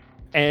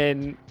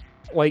 And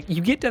like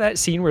you get to that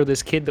scene where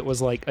this kid that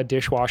was like a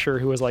dishwasher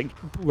who was like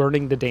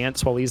learning to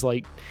dance while he's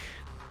like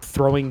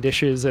throwing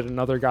dishes at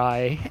another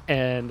guy,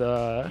 and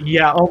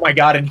yeah, oh my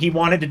god, and he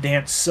wanted to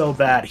dance so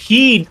bad.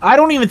 I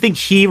don't even think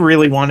he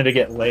really wanted to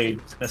get laid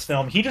in this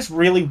film. He just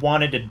really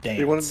wanted to dance.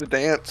 He wanted to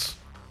dance.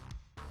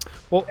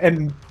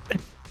 And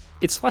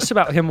it's less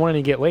about him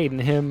wanting to get laid and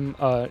him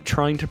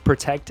trying to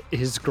protect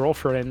his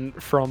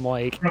girlfriend from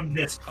like from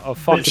this, a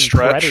fucking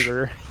stretch.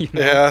 predator. You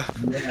know? Yeah.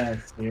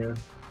 yes, dude.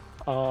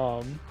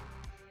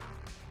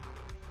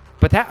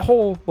 But that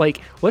whole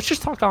like, let's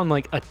just talk on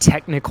like a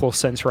technical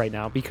sense right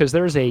now, because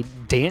there's a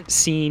dance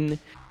scene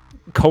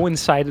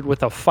coincided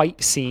with a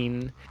fight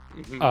scene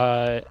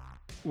where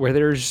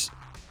there's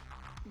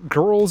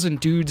girls and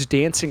dudes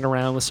dancing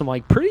around with some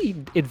like pretty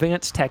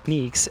advanced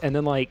techniques, and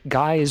then like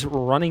guys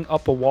running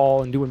up a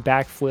wall and doing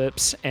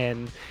backflips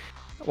and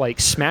like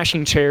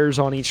smashing chairs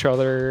on each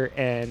other,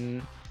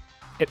 and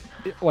it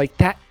like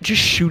that,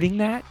 just shooting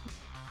that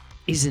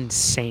is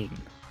insane.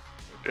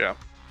 Yeah.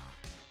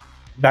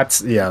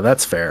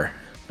 That's fair.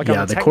 Like on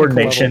Yeah, a the technical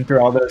coordination level. through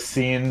all those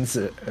scenes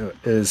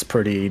is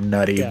pretty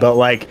nutty. Yeah. But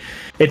like,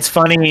 it's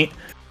funny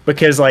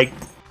because like,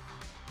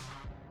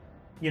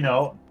 you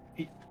know,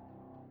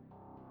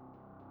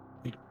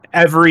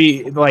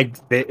 every like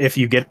if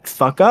you get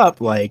fuck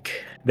up,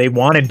 like they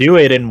want to do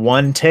it in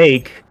one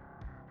take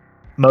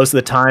most of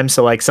the time.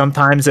 So like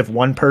sometimes if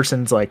one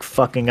person's like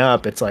fucking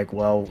up, it's like,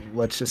 well,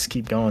 let's just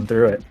keep going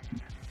through it.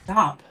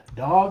 Stop,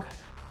 dog.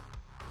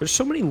 There's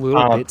so many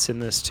little bits in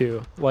this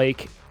too,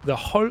 like the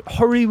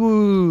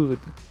Hollywood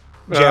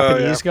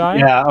Japanese guy.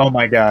 Yeah. Oh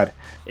my god.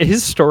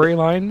 His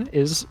storyline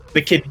is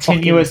The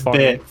continuous funny.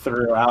 bit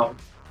throughout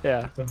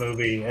Yeah. the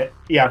movie.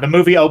 The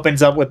movie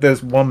opens up with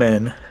this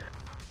woman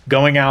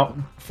going out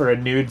for a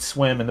nude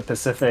swim in the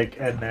Pacific,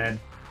 and then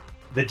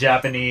the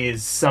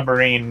Japanese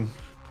submarine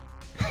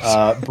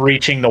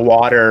breaching the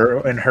water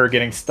and her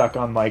getting stuck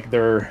on like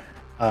their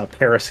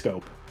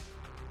periscope.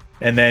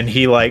 And then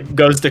he like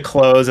goes to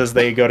close as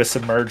they go to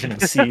submerge, and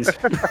he sees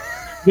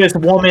this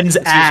woman's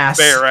ass,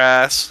 bare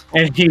ass,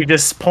 and he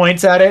just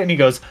points at it and he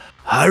goes,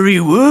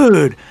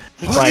 "Hollywood,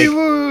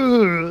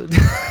 Hollywood."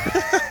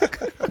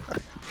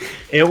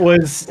 It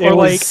was. I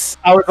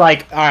was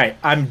like, all right,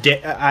 I'm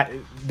dead.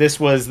 This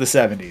was the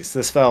 70s.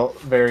 This felt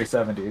very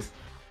 70s.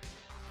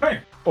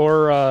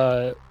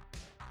 Or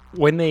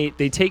when they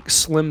take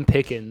Slim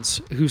Pickens,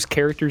 whose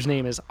character's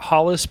name is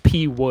Hollis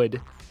P.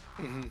 Wood,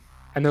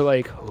 and they're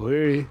like,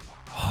 "Hey,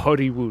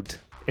 Hollywood,"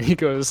 and he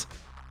goes,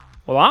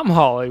 "Well, I'm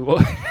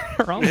Hollywood,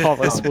 or I'm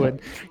Hollis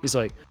Wood." He's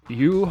like,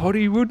 "You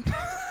Hollywood?"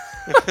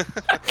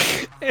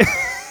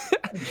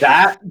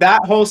 That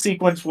whole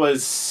sequence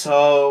was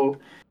so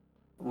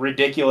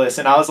ridiculous,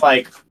 and I was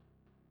like,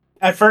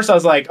 at first I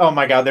was like, oh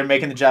my god, they're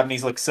making the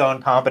Japanese look so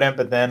incompetent,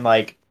 but then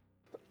like,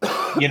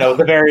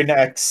 the very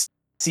next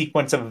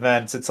sequence of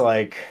events, it's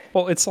like,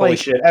 well, it's holy like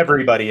shit,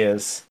 everybody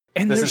is.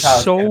 And this there's is how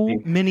it's gonna so be.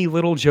 many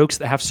little jokes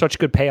that have such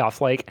good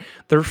payoff. Like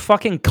their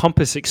fucking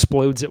compass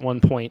explodes at one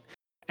point,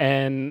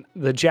 and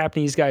the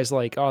Japanese guy's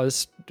like, "Oh,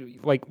 this,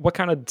 like, what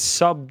kind of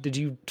sub did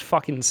you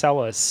fucking sell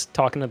us?"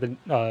 Talking to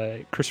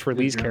the Christopher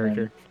Lee's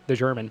character, the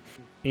German.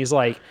 And he's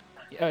like,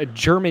 "A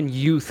German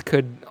youth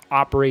could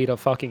operate a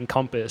fucking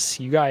compass.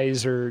 You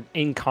guys are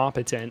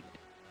incompetent."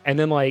 And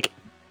then like,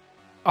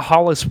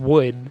 Hollis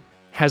Wood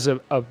has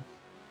a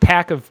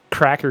pack of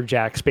Cracker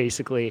Jacks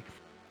basically.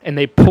 And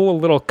they pull a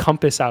little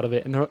compass out of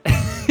it, and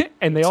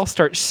and they all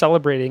start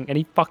celebrating, and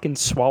he fucking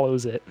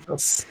swallows it.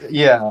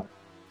 Yeah,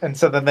 and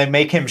so then they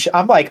make him.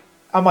 I'm like,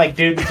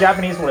 dude, the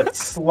Japanese would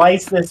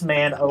slice this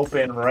man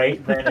open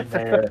right then and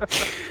there,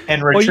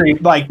 and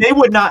retrieve. Like they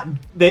would not.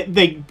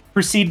 They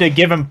proceed to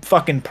give him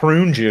fucking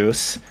prune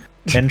juice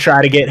and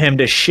try to get him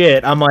to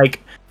shit. I'm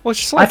like. Well, it's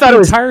just like the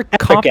entire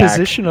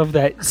composition of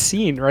that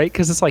scene, right?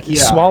 Because it's like he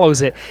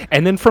swallows it,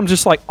 and then from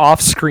just like off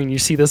screen, you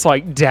see this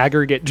like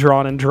dagger get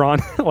drawn,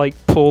 like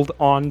pulled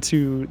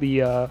onto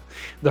the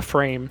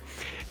frame,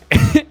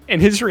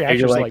 and his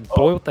reaction is like,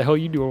 "Boy, what the hell are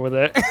you doing with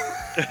it?"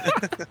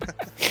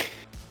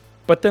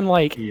 But then,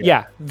 like,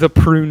 the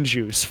prune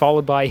juice,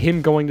 followed by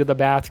him going to the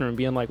bathroom and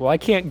being like, "Well, I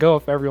can't go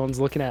if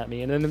everyone's looking at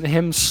me," and then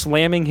him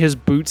slamming his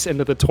boots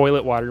into the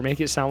toilet water to make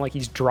it sound like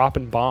he's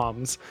dropping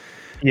bombs.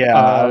 Yeah,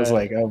 I was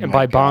like, oh my and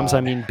by God. bombs, I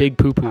mean big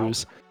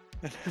poo-poos.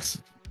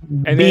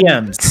 And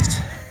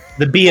BMs.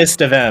 The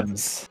Best of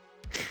M's.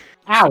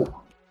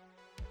 Ow.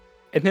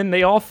 And then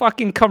they all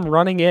fucking come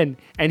running in,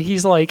 and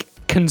he's like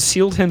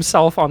concealed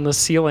himself on the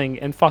ceiling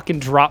and fucking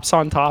drops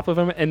on top of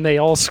him, and they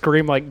all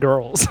scream like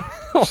girls.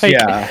 Like,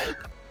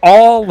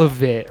 all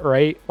of it,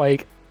 right?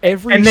 Like,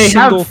 every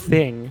single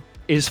thing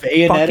is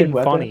fucking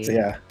funny.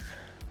 Yeah.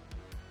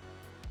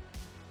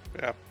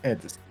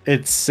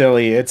 It's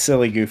silly. It's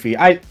silly goofy.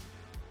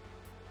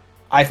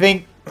 I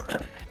think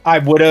I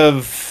would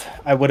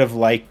have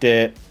liked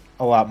it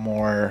a lot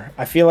more.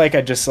 I feel like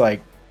I just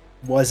like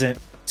wasn't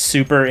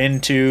super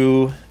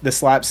into the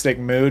slapstick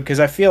mood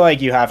because I feel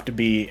like you have to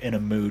be in a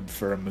mood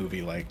for a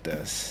movie like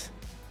this.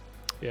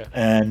 Yeah.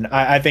 And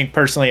I think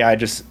personally I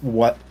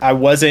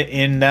wasn't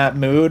in that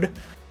mood,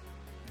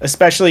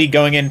 especially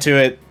going into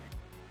it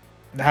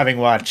having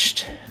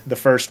watched the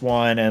first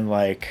one and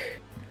like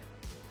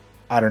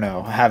I don't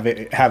know,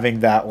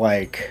 having that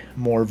like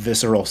more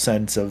visceral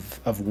sense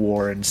of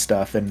war and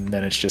stuff, and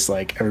then it's just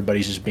like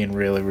everybody's just being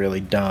really, really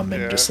dumb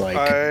and just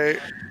like.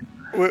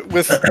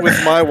 With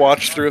my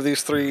watch through of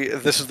these three,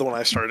 this is the one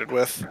I started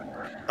with,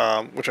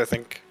 which I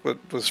think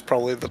was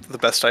probably the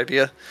best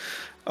idea.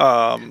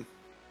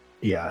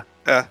 Yeah,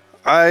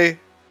 I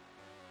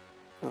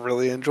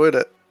really enjoyed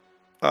it.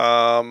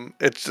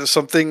 It's just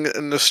something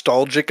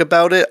nostalgic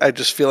about it. I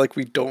just feel like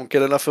we don't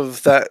get enough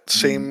of that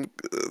same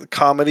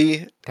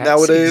comedy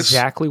nowadays. That's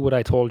exactly what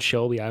I told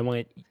Shelby. I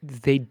went,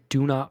 they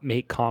do not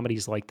make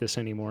comedies like this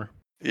anymore.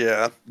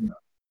 Yeah.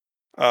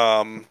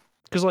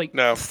 Because like,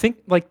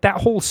 think like that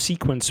whole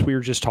sequence we were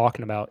just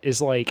talking about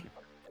is like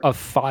a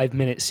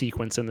 5-minute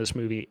sequence in this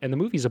movie, and the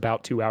movie's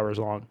about 2 hours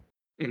long.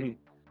 Mm-hmm.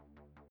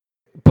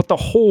 But the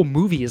whole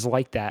movie is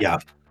like that. Yeah.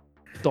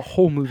 The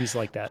whole movie's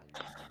like that.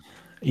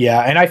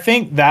 Yeah, and I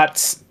think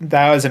that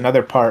was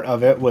another part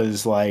of it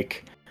was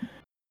like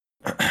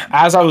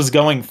as I was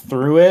going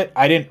through it,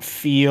 I didn't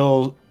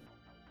feel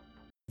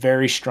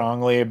very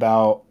strongly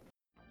about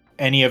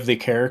any of the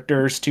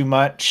characters too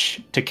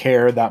much to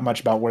care that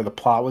much about where the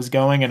plot was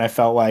going, and I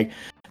felt like,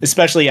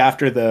 especially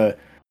after the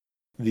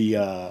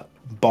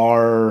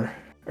bar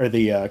or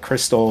the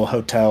Crystal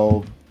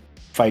Hotel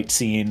fight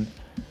scene,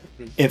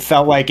 it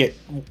felt like it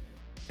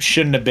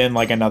shouldn't have been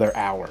like another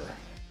hour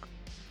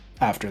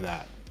after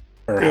that,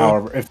 or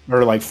however,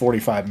 or like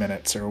 45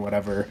 minutes or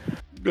whatever.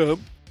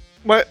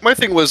 My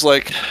thing was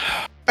like,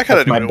 I kind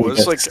of knew what it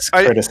was. Like,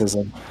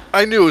 criticism.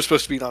 I knew it was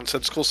supposed to be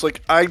nonsensical. So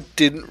like, I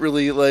didn't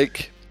really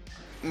like.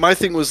 My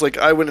thing was like,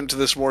 I went into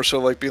this more so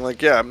like being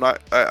like, yeah,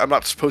 I'm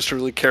not supposed to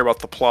really care about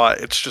the plot.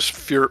 It's just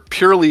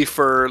purely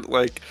for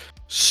like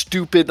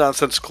stupid,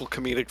 nonsensical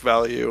comedic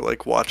value.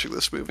 Like watching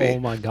this movie. Oh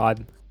my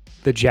god,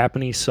 the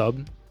Japanese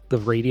sub, the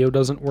radio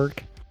doesn't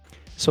work,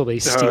 so they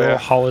steal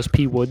Hollis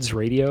P. Wood's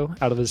radio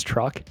out of his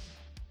truck,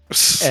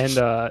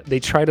 and they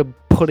try to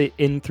put it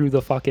in through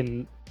the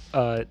fucking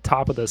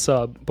top of the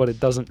sub, but it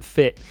doesn't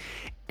fit.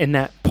 And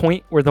that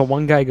point where the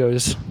one guy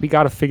goes, "We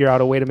got to figure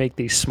out a way to make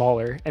these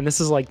smaller." And this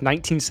is like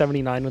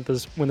 1979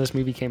 when this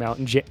movie came out,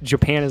 and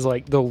Japan is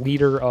like the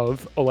leader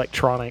of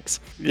electronics,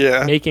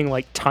 making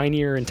like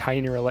tinier and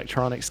tinier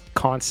electronics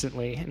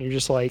constantly. And you're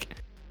just like,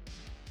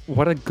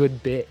 what a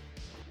good bit.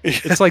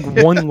 It's like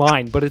one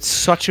line, but it's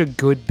such a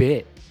good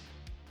bit.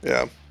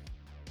 Yeah.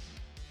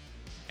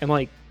 And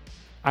like,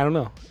 I don't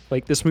know,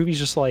 like this movie's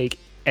just like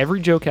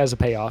every joke has a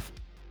payoff.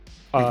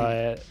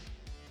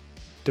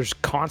 There's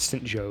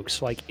constant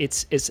jokes. Like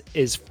it's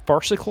as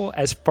farcical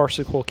as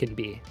farcical can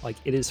be. Like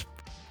it is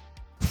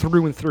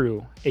through and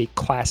through a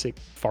classic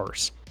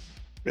farce.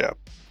 Yeah.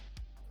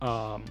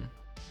 And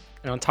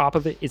on top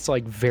of it, it's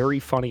like very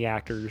funny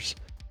actors.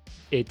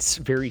 It's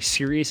very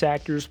serious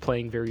actors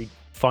playing very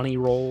funny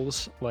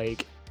roles.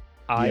 Like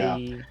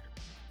I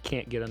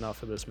can't get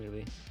enough of this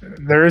movie.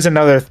 There is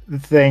another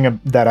thing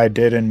that I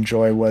did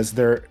enjoy was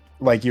there,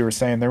 like you were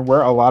saying, there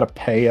were a lot of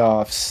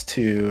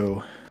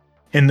payoffs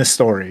in the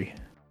story.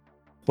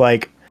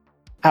 Like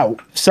at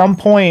some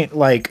point,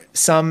 like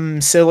some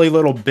silly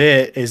little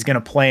bit is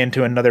gonna play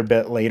into another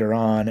bit later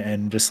on,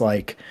 and just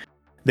like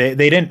it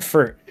didn't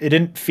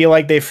feel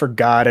like they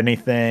forgot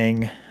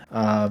anything,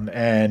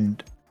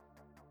 and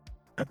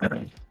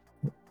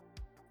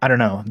I don't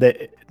know,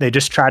 they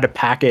just tried to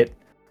pack it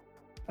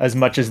as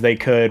much as they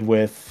could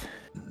with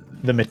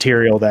the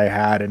material they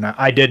had, and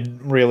I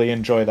did really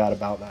enjoy that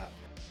about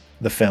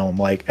the film.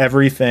 Like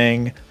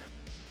everything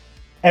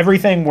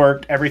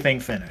worked, everything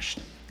finished.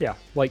 Yeah,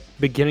 like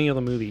beginning of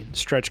the movie,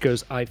 Stretch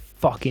goes, "I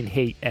fucking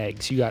hate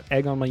eggs. You got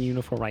egg on my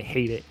uniform. I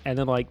hate it." And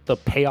then like the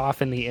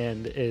payoff in the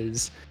end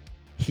is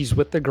he's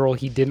with the girl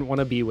he didn't want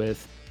to be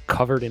with,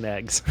 covered in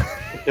eggs.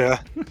 Yeah.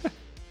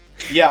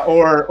 Yeah,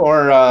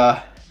 or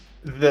I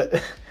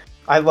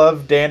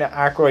love Dan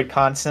Aykroyd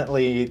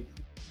constantly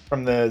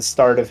from the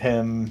start of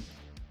him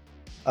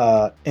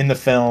in the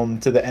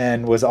film to the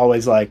end was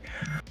always like,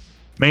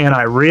 "Man,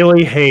 I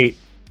really hate.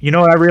 You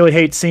know what I really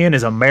hate seeing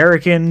is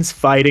Americans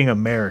fighting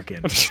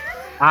Americans.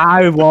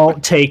 I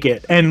won't take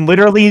it." And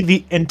literally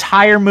the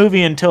entire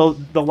movie until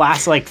the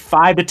last like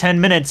 5 to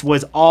 10 minutes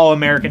was all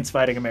Americans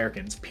fighting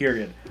Americans,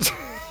 period.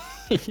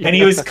 Yeah. And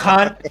he was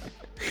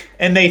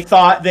and they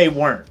thought they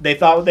weren't. They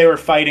thought they were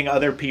fighting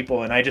other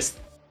people, and I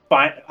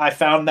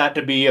found that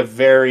to be a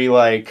very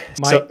like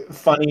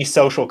funny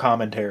social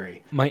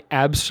commentary. My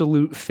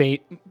absolute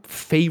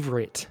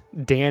favorite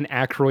Dan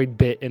Aykroyd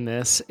bit in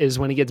this is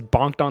when he gets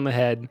bonked on the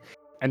head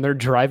and they're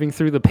driving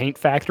through the paint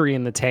factory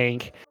in the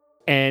tank,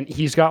 and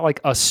he's got like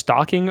a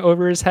stocking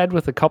over his head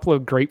with a couple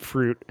of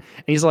grapefruit,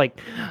 and he's like,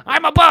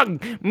 "I'm a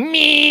bug,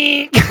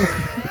 me."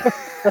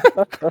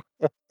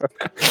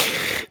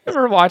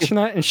 Ever watching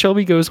that? And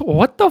Shelby goes,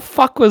 "What the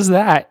fuck was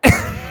that?"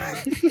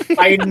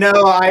 I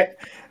know,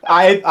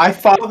 I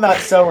found that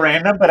so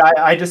random, but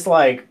I just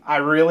like, I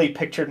really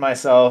pictured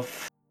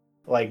myself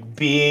like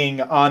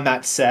being on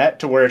that set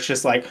to where it's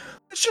just like,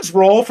 let's just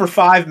roll for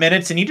 5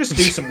 minutes and you just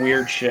do some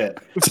weird shit,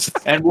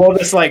 and we'll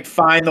just like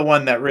find the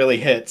one that really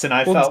hits. And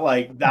I felt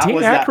like that Dan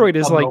was Aykroyd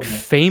is like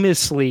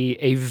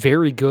famously a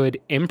very good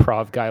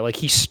improv guy. Like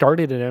he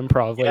started in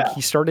improv. Like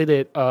he started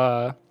at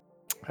I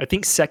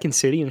think Second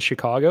City in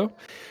Chicago,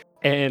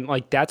 and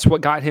like that's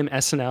what got him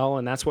SNL,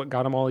 and that's what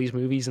got him all these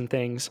movies and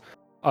things.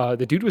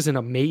 The dude was an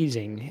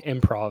amazing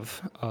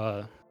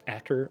improv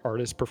actor,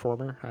 artist,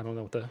 performer. I don't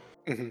know what the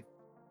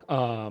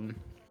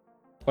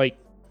like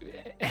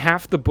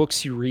half the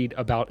books you read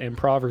about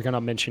improv are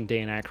gonna mention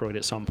Dan Aykroyd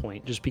at some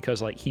point, just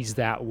because like he's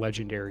that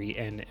legendary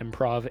in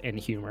improv and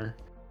humor.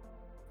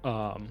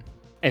 And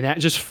that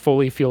just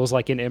fully feels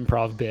like an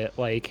improv bit.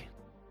 Like,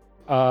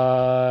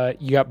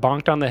 you got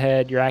bonked on the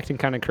head, you're acting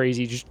kind of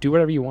crazy, just do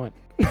whatever you want.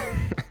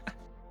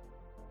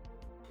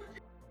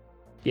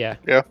 Yeah.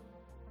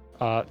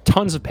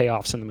 Tons of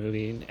payoffs in the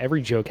movie, and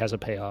every joke has a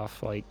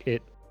payoff.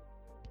 Like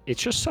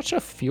it's just such a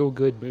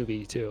feel-good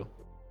movie too.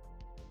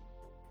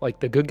 Like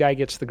the good guy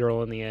gets the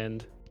girl in the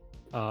end.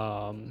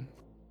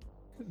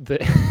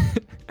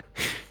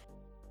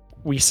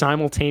 we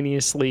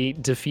simultaneously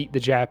defeat the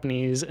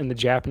Japanese and the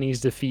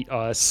Japanese defeat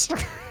us.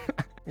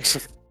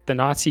 The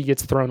Nazi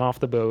gets thrown off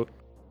the boat.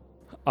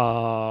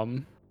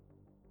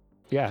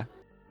 Yeah.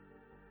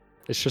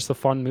 It's just a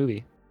fun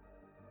movie.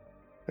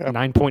 Yeah.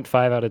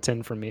 9.5 out of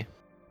 10 from me.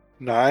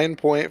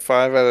 9.5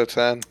 out of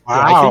 10. Yeah,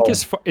 I think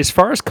as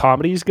far as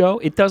comedies go,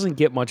 it doesn't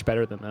get much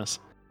better than this.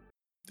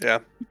 Yeah.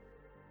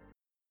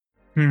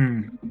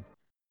 Hmm.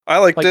 I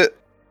liked Like- it.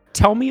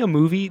 Tell me a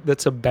movie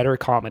that's a better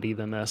comedy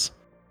than this.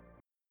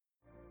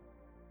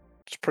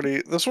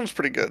 This one's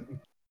pretty good.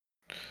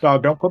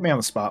 Dog, don't put me on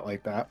the spot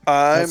like that.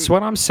 That's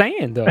what I'm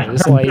saying, though.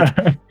 It's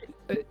like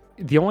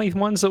the only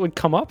ones that would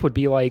come up would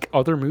be like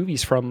other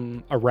movies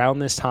from around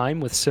this time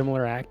with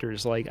similar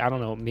actors. Like, I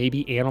don't know,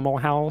 maybe Animal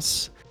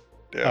House,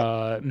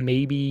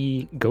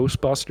 maybe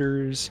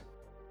Ghostbusters,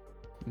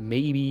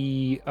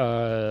 maybe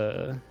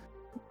The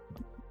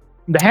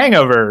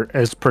Hangover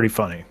is pretty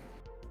funny.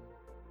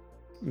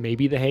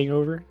 maybe The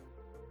Hangover.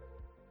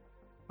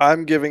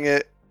 I'm giving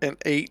it an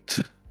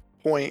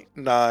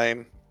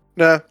 8.9.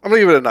 Nah, I'm gonna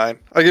give it a 9.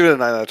 I'll give it a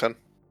 9 out of 10.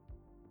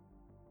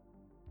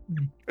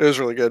 It was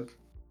really good.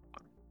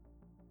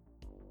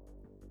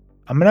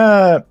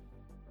 I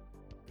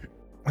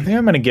think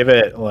I'm gonna give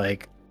it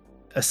like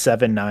a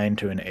 7.9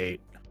 to an 8.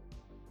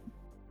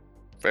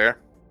 Fair.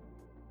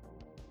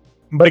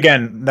 But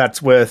again,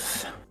 that's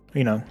with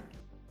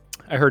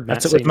I heard Matt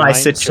That's it say with my 9,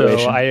 situation.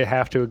 so I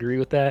have to agree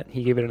with that.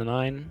 He gave it a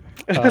 9.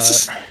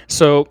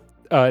 So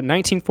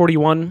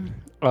 1941,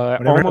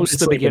 Whenever almost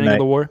it's the late at beginning of night.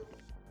 the war.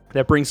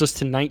 That brings us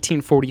to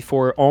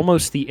 1944,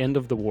 almost the end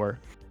of the war.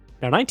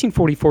 Now,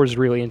 1944 is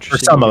really for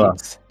interesting some to of me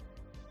us.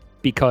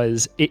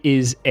 because it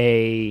is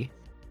it's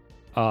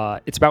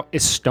about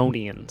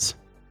Estonians.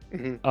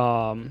 Mhm.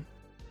 And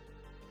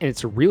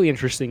it's a really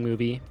interesting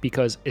movie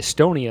because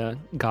Estonia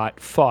got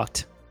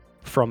fucked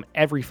from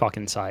every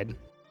fucking side.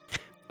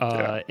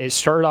 It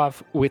started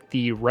off with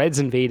the Reds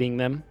invading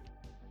them,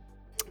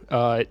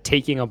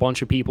 taking a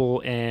bunch of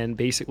people and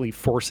basically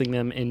forcing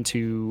them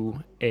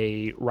into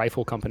a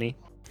rifle company.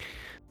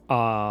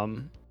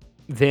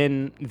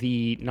 Then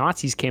the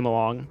Nazis came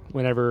along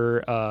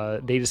whenever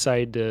they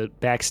decided to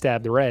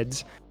backstab the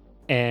Reds,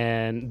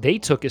 and they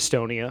took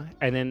Estonia,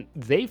 and then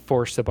they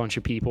forced a bunch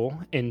of people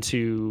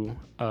into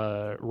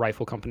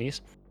rifle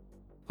companies.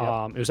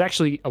 It was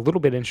actually a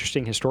little bit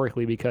interesting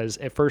historically because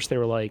at first they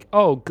were like,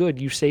 "Oh, good,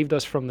 you saved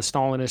us from the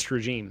Stalinist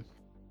regime,"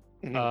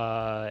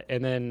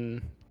 and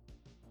then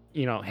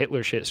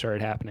Hitler shit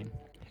started happening,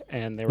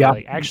 and they were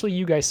like, "Actually,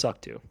 you guys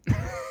suck too."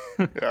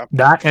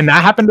 That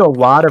happened to a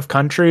lot of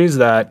countries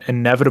that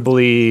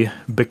inevitably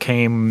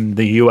became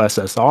the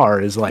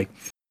USSR. Is like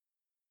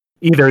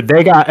either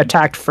they got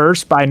attacked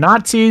first by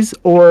Nazis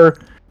or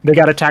they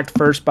got attacked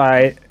first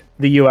by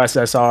the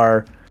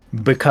USSR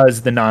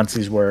because the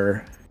Nazis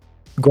were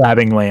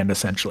grabbing land,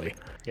 essentially.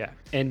 Yeah,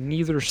 and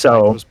neither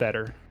side was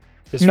better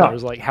as far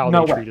as like how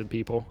no they way. treated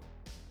people.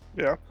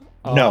 Yeah.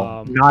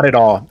 No, not at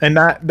all. And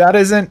that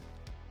isn't,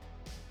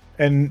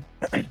 and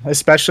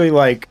especially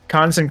like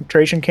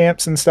concentration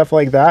camps and stuff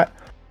like that,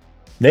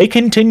 they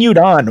continued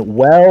on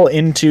well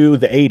into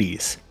the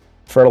 80s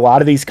for a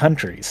lot of these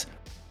countries.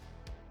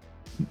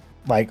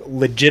 Like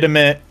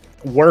legitimate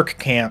work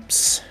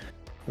camps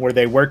where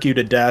they work you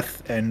to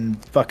death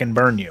and fucking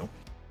burn you.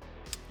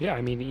 Yeah,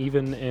 I mean,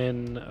 even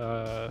in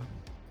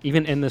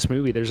this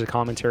movie, there's a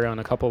commentary on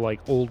a couple like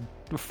old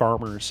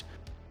farmers,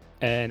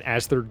 and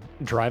as they're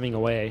driving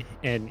away,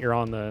 and you're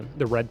on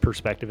the red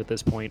perspective at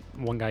this point,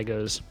 one guy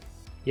goes,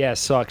 "Yeah, it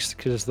sucks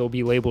because they'll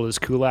be labeled as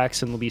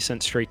kulaks and they'll be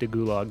sent straight to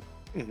gulag,"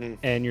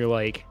 and you're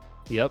like,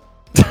 "Yep,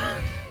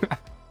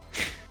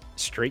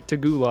 straight to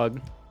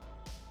gulag."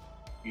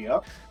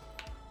 Yep.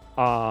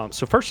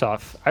 So first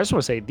off, I just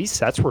want to say these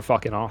sets were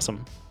fucking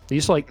awesome.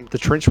 These like the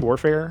trench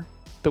warfare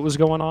that was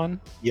going on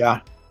Yeah.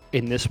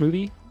 in this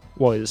movie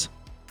was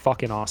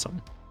fucking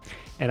awesome.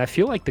 And I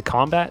feel like the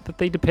combat that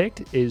they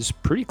depict is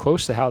pretty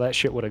close to how that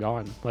shit would have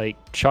gone. Like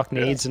chuck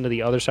nades into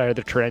the other side of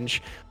the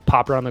trench,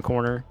 pop around the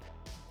corner,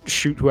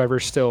 shoot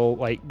whoever's still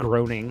like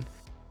groaning,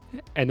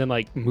 and then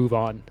like move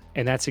on.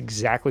 And that's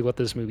exactly what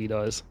this movie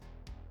does.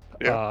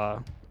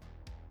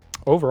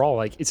 Overall,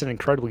 like it's an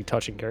incredibly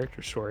touching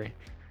character story.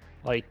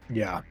 Like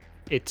Yeah.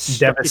 it's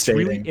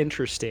Devastating. really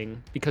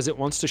interesting because it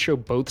wants to show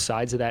both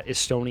sides of that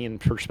Estonian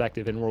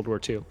perspective in World War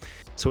II.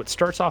 So it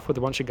starts off with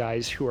a bunch of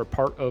guys who are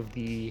part of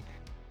the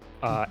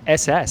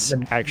SS,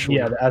 actually.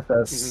 Yeah, the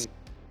SS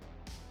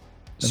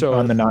So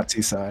on the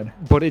Nazi side.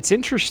 but it's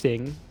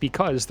interesting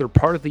because they're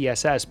part of the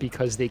SS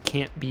because they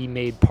can't be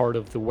made part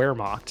of the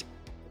Wehrmacht.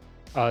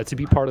 To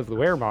be part of the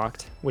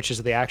Wehrmacht, which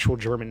is the actual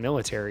German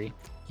military,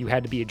 you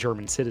had to be a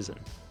German citizen.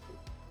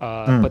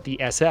 But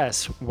the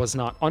SS was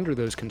not under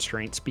those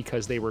constraints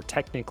because they were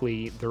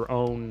technically their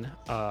own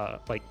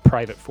like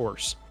private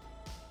force.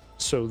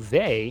 So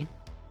they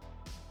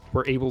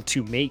were able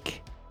to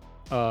make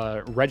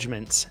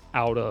regiments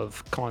out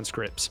of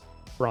conscripts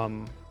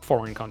from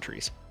foreign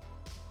countries,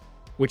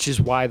 which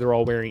is why they're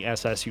all wearing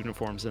SS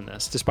uniforms in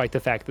this, despite the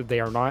fact that they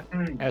are not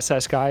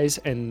SS guys,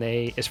 and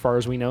they, as far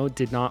as we know,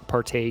 did not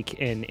partake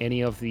in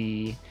any of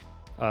the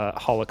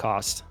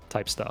Holocaust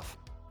type stuff.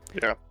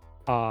 Yeah.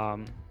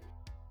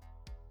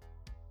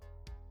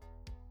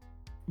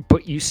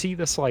 But you see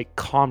this like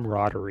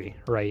camaraderie,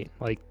 right?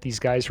 Like these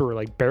guys who are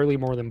like barely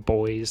more than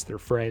boys, they're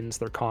friends,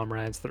 they're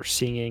comrades, they're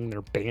singing,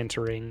 they're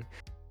bantering.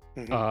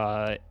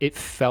 It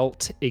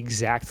felt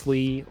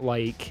exactly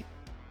like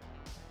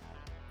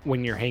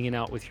when you're hanging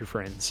out with your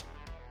friends.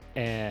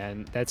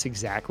 And that's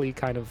exactly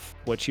kind of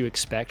what you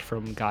expect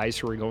from guys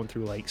who are going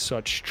through like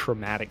such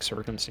traumatic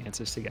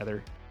circumstances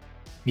together.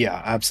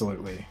 Yeah,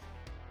 absolutely.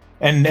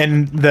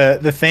 And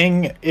the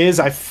thing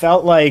is, I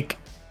felt like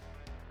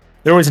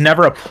there was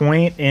never a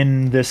point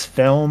in this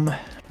film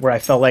where I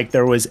felt like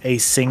there was a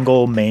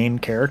single main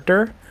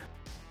character.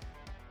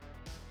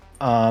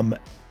 But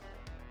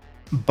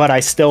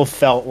I still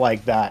felt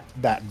like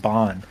that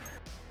bond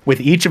with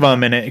each of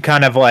them, and it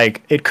kind of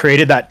like it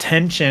created that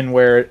tension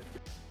where,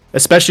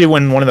 especially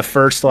when one of the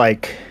first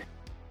like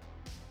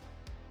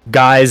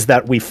guys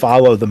that we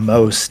follow the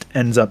most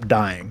ends up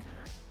dying.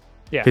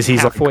 Yeah, because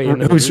he's halfway like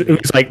into the movie.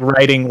 who's like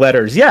writing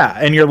letters. Yeah,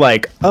 and you're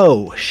like,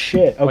 oh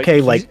shit. Okay,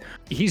 like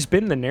he's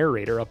been the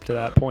narrator up to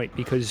that point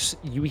because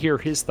you hear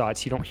his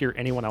thoughts, you don't hear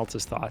anyone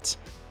else's thoughts.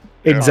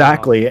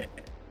 exactly,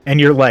 and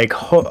you're like,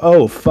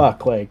 oh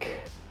fuck, like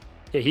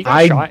yeah, he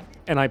got shot,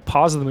 and I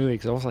paused the movie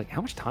because I was like,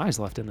 how much time is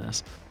left in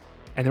this?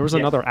 And there was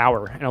another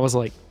hour, and I was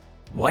like,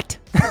 what?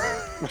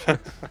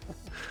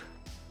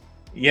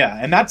 Yeah,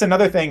 and that's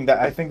another thing that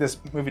I think this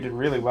movie did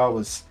really well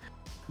was,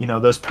 you know,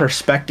 those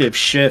perspective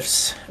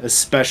shifts,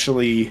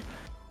 especially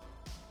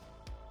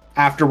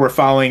after we're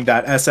following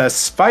that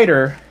SS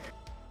fighter,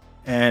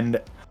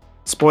 and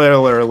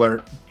spoiler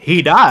alert,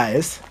 he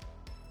dies.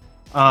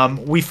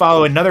 We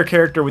follow another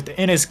character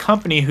within his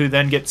company who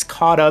then gets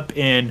caught up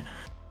in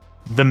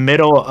the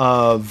middle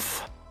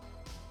of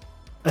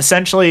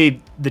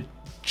essentially the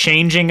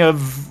changing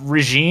of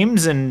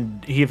regimes,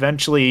 and he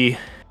eventually...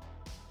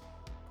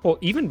 Well,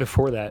 even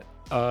before that,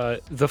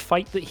 the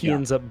fight that he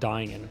ends up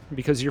dying in,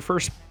 because your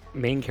first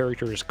main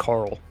character is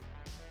Carl,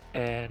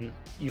 and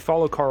you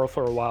follow Carl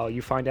for a while.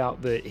 You find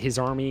out that his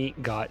army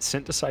got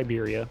sent to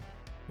Siberia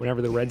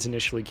whenever the Reds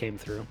initially came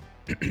through.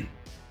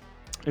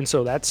 And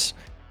so that's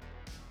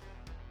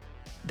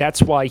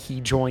why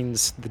he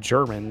joins the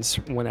Germans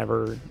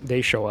whenever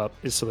they show up,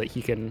 is so that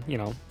he can, you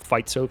know,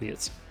 fight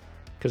Soviets,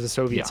 because the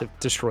Soviets have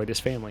destroyed his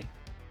family.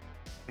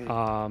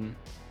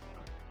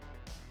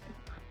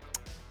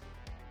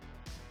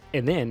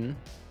 And then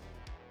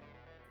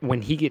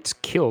when he gets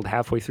killed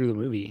halfway through the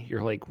movie,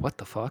 you're like, what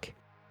the fuck?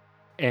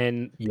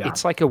 And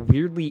it's like a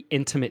weirdly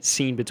intimate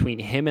scene between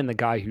him and the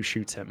guy who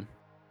shoots him.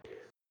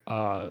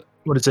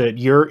 What is it?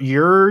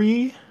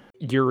 Yuri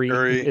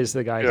is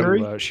the guy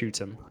who shoots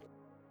him.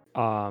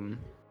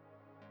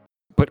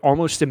 But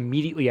almost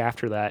immediately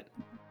after that,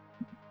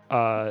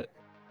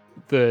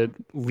 the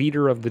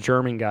leader of the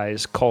German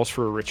guys calls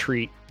for a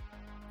retreat,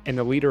 and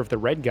the leader of the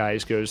Red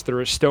guys goes, "The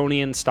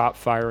Estonians stop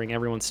firing,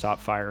 everyone stop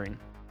firing."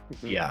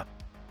 Yeah.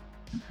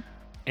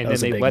 And then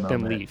they let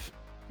them leave.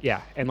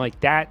 Yeah, and like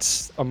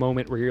that's a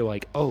moment where you're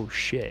like, oh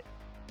shit.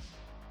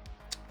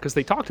 Because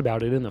they talked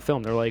about it in the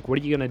film. They're like, what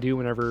are you going to do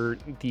whenever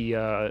the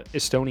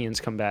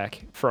Estonians come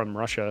back from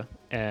Russia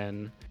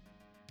and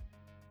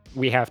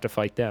we have to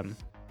fight them?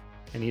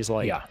 And he's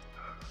like,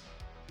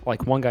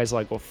 like one guy's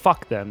like, well,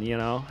 fuck them, you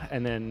know?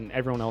 And then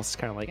everyone else is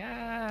kind of like,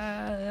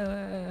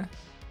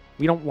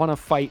 we don't want to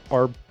fight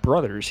our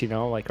brothers, you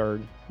know, like our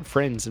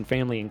friends and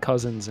family and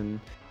cousins and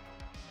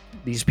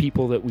these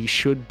people that we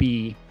should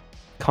be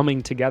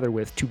coming together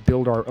with to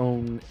build our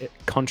own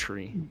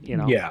country, you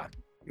know? Yeah.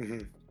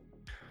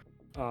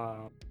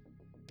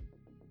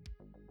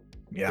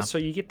 So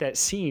you get that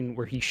scene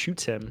where he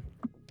shoots him,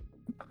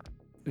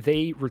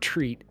 they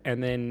retreat,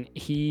 and then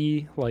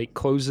he like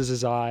closes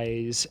his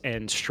eyes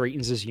and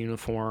straightens his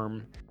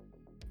uniform,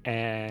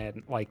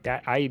 and like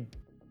that I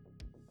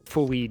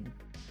fully,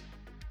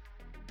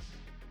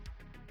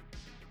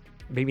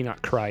 maybe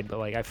not cried, but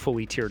like I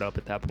fully teared up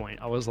at that point.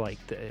 I was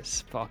like,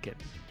 this fucking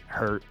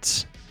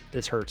hurts.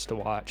 This hurts to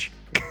watch.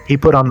 He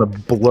put on the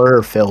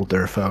blur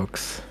filter,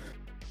 folks.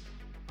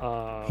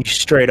 He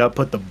straight up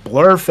put the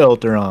blur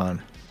filter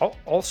on. I'll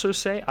also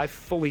say I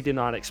fully did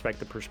not expect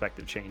the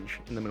perspective change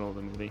in the middle of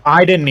the movie.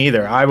 I didn't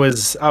either. I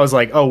was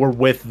like, oh, we're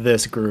with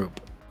this group.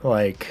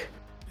 Like,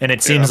 and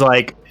it seems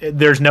like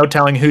there's no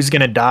telling who's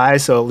going to die,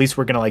 so at least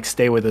we're going to like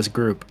stay with this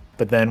group.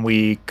 But then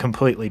we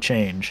completely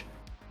change.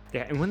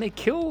 Yeah, and when they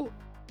kill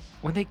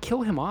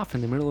him off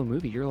in the middle of the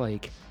movie, you're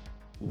like,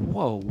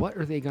 whoa, what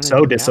are they going to do?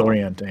 So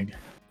disorienting.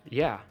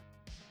 Yeah.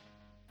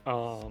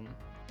 But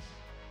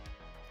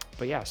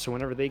yeah, so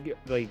whenever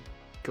they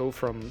go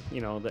from, you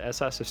know, the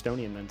SS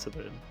Estonian men to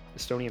the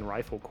Estonian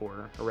Rifle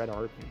Corps, a Red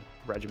Army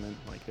regiment,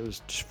 like it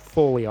was just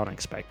fully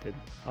unexpected.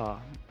 And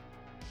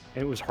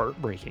it was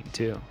heartbreaking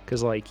too,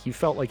 because like you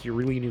felt like you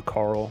really knew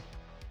Carl.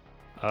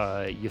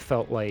 You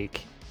felt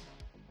like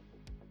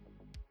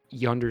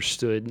you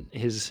understood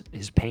his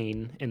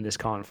pain in this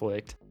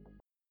conflict.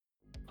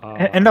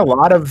 And a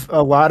lot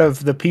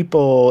of the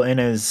people in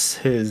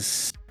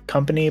his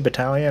company,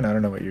 battalion, I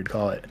don't know what you'd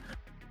call it,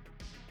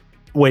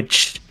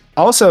 which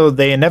also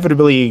they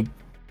inevitably,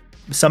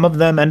 some of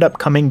them end up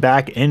coming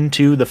back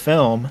into the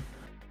film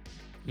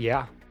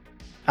Yeah.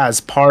 as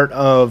part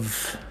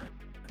of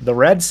the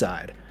Red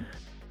Side.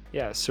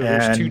 Yeah, so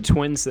there's two And-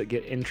 twins that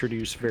get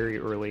introduced very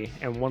early,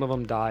 and one of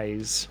them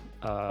dies.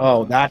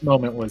 Oh, that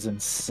moment was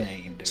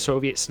insane, dude.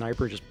 Soviet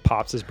sniper just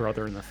pops his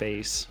brother in the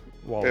face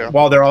while Yeah.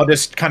 While they're all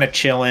just kind of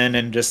chilling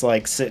and just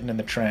like sitting in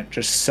the trench,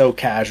 just so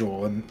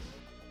casual, and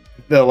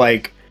the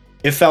like,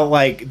 it felt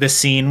like the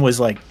scene was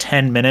like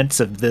 10 minutes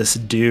of this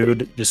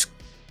dude just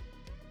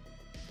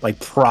like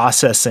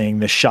processing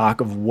the shock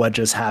of what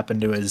just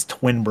happened to his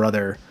twin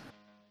brother,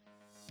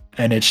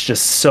 and it's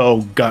just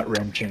so gut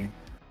wrenching.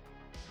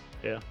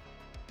 Yeah.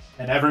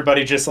 And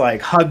everybody just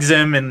like hugs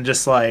him and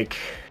just like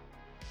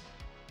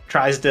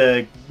tries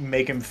to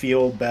make him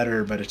feel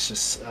better, but it's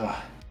just,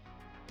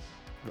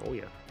 Oh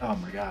yeah. oh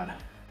my god,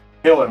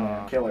 killer,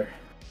 man, killer.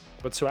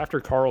 But so after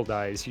Carl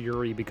dies,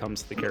 Yuri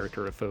becomes the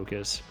character of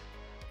focus,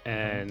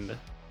 and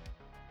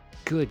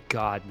good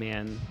God,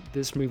 man,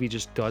 this movie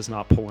just does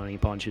not pull any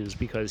punches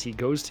because he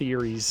goes to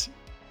Yuri's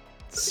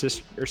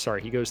sister, or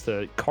sorry, he goes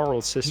to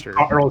Carl's sister,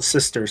 Carl's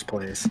sister's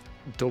place.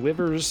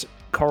 delivers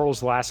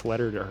Carl's last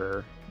letter to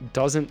her,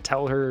 doesn't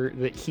tell her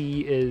that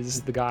he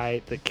is the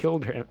guy that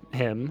killed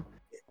him,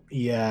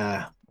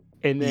 Yeah.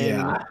 and then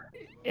Yeah.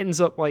 ends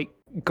up like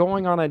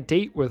going on a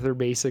date with her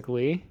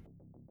basically.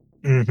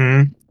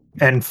 Mm-hmm.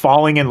 And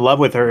falling in love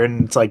with her,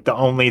 and it's like the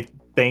only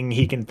thing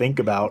he can think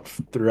about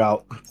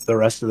throughout the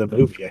rest of the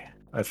movie,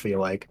 I feel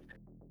like.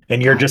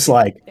 And you're just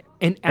like,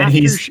 And And after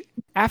he's-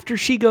 after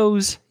she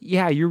goes,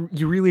 yeah, you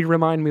really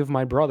remind me of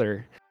my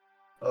brother.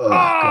 oh,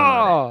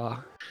 God.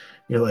 Oh,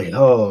 You're like,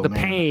 oh, the man.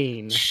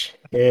 pain.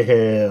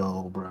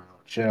 Chill, bro.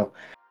 Chill.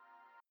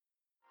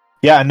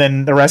 Yeah, and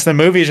then the rest of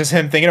the movie is just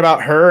him thinking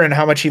about her and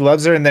how much he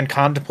loves her, and then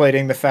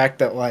contemplating the fact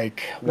that,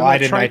 like, why like,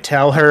 didn't try- I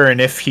tell her, and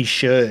if he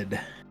should.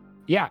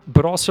 Yeah,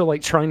 but also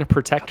like trying to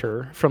protect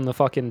her from the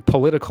fucking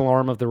political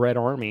arm of the Red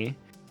Army,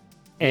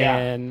 Yeah.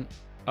 and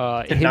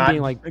To him not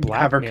being like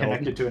have her blackmailed.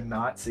 connected to a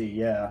Nazi.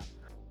 Yeah.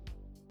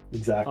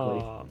 Exactly.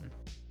 Um,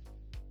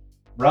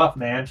 Rough,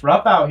 man. It's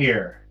rough out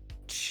here.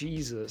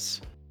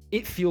 Jesus,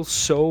 it feels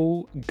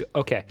so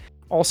okay.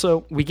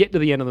 Also, we get to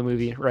the end of the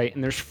movie, right?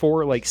 And there's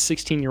four like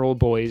 16-year-old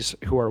boys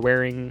who are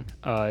wearing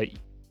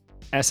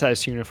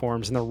SS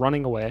uniforms, and they're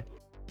running away.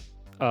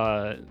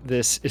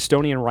 This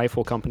Estonian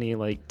rifle company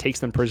like takes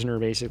them prisoner,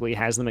 basically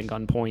has them at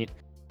gunpoint,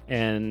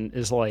 and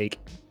is like,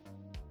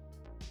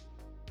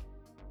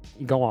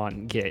 "Go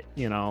on,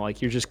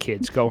 like you're just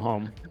kids. Go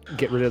home,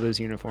 get rid of those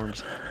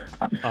uniforms."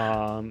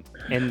 And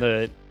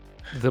the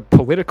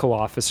political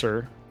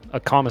officer, a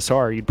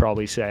commissar, you'd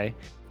probably say,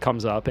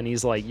 comes up and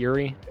he's like,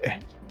 "Yuri,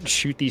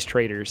 shoot these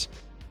traitors."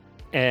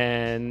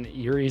 And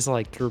Yuri's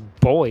like, "You're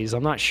boys.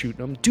 I'm not shooting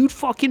them." Dude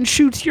fucking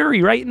shoots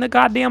Yuri right in the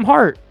goddamn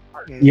heart.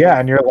 Yeah,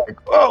 and you're like,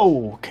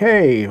 oh,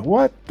 okay,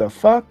 what the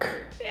fuck?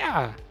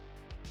 Yeah.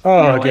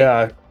 Oh, You're like-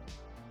 yeah.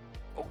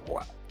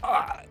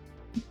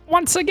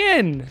 Once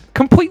again,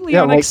 completely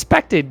Yeah, like-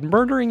 unexpected,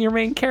 murdering your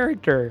main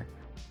character.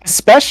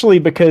 Especially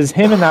because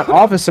him and that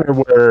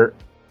officer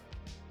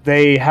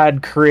they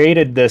had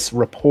created this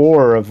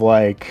rapport of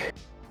like,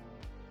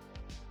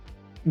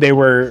 they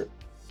were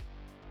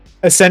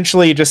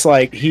essentially just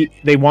like,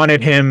 they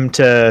wanted him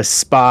to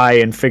spy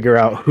and figure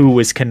out who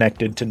was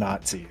connected to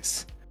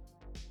Nazis,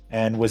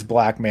 and was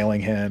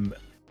blackmailing him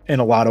in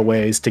a lot of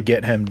ways to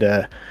get him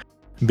to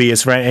be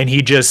his friend. And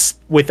he just,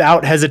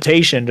 without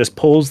hesitation, just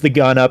pulls the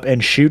gun up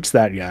and shoots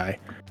that guy.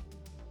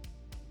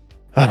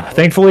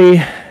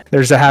 Thankfully,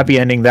 there's a happy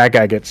ending. That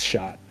guy gets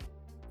shot.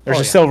 There's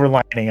Oh, a yeah. silver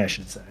lining, I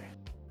should say.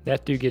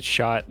 That dude gets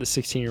shot. The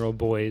 16-year-old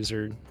boys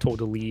are told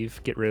to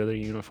leave, get rid of their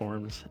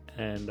uniforms,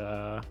 and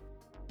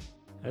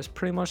that's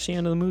pretty much the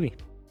end of the movie.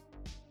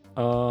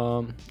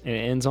 And it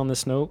ends on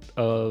this note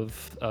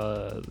of,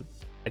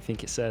 I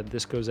think it said,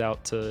 "This goes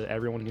out to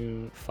everyone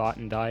who fought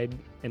and died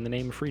in the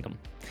name of freedom,"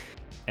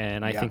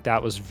 and I Yeah. think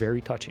that was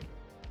very touching.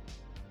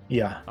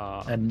 Yeah.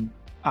 Um, And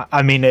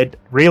I mean, it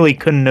really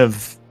couldn't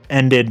have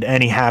ended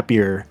any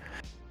happier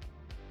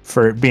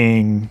for it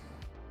being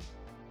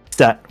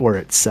set where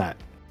it's set.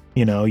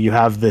 You know, you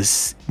have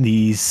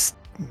these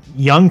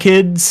young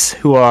kids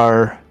who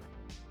are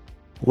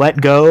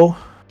let go,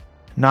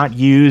 not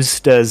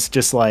used as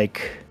just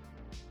like,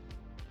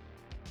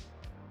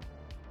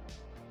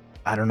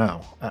 I don't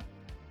know.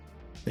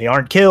 They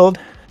aren't killed,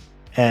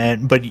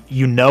 but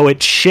you know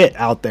it's shit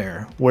out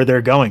there where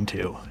they're going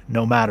to,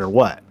 no matter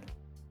what.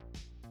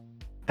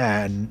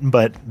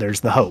 But there's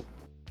the hope,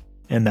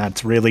 and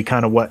that's really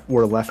kind of what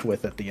we're left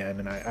with at the end.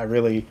 And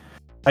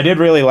I did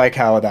really like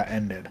how that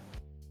ended,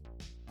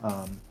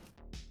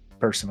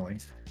 personally.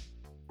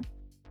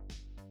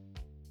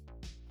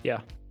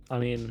 I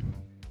mean,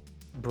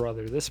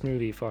 brother, this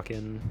movie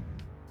fucking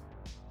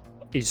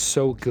is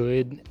so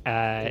good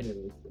at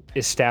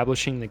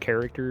establishing the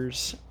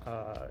characters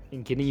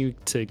and getting you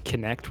to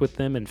connect with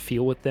them and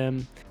feel with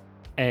them,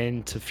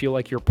 and to feel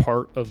like you're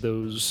part of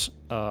those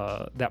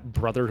that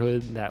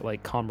brotherhood, that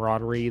like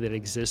camaraderie that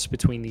exists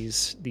between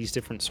these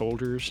different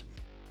soldiers.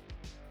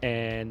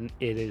 and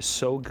it is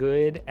so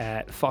good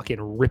at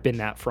fucking ripping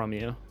that from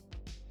you.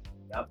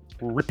 Yep.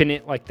 Ripping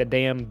it like the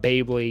damn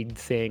Beyblade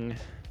thing.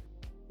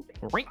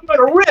 I'm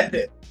gonna rip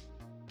it.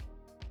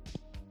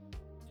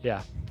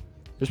 Yeah.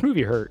 This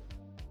movie hurt.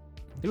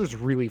 It was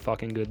really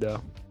fucking good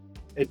though.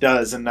 It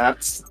does,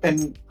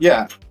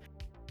 yeah.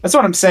 That's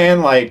what I'm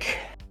saying. Like,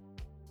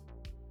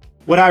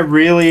 what I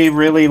really,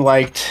 really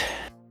liked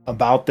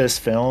about this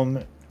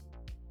film,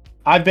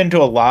 I've been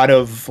to a lot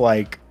of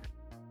like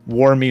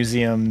war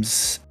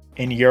museums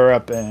in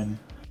Europe, and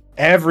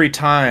every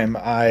time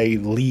I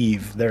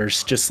leave,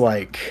 there's just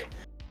like,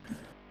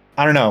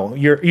 I don't know,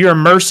 you're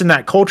immersed in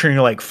that culture, and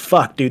you're like,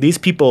 fuck, dude, these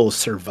people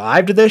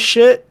survived this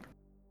shit.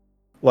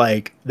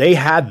 Like, they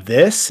had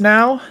this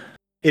now.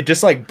 It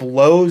just like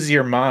blows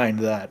your mind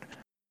that,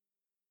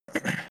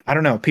 I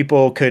don't know,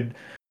 people could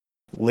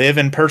live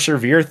and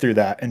persevere through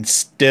that and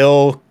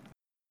still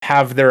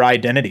have their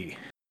identity.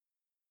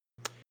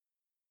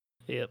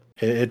 Yep.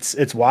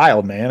 It's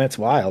wild, man. It's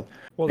wild.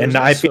 Well, And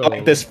I feel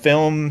like this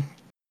film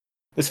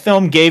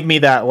gave me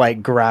that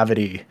like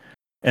gravity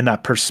and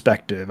that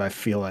perspective. I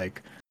feel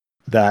like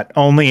that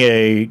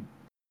only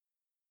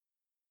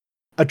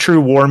a true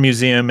war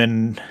museum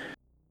in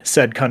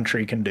said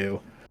country can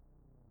do.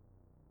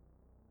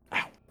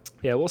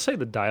 Yeah, we'll say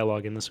the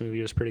dialogue in this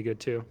movie was pretty good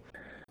too.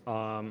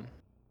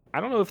 I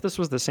don't know if this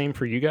was the same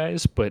for you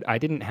guys, but I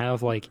didn't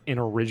have like an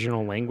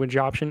original language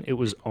option. It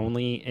was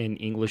only an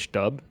English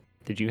dub.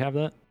 Did you have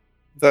that?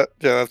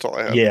 That's all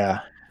I have.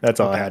 Yeah,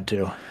 that's all I Okay. had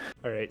too.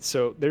 All right,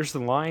 so there's the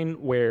line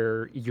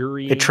where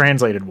Yuri. It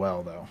translated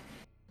well though.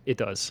 It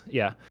does,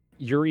 yeah.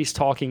 Yuri's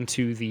talking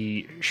to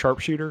the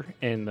sharpshooter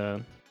in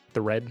the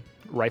red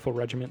rifle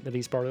regiment that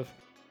he's part of,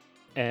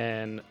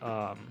 and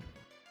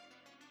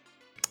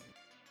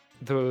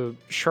the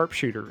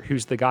sharpshooter,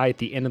 who's the guy at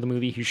the end of the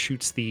movie who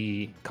shoots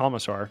the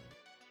commissar,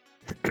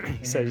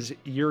 says,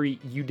 "Yuri,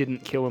 you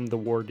didn't kill him. The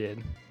war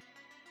did."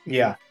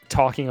 Yeah.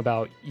 Talking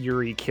about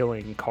Yuri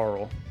killing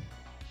Carl.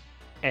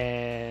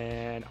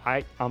 And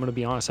I'm gonna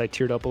be honest, I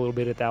teared up a little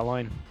bit at that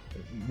line.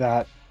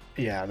 That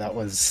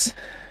was,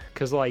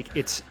 because like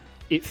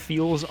it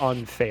feels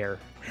unfair.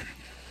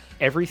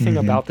 Everything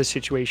about the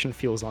situation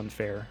feels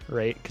unfair,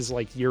 right? Because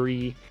like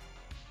Yuri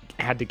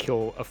had to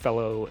kill a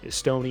fellow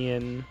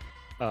Estonian.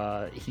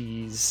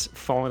 He's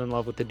fallen in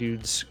love with the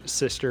dude's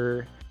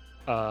sister.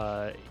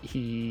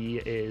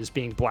 He is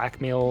being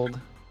blackmailed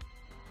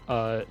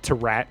to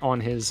rat on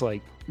his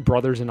like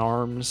brothers in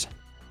arms.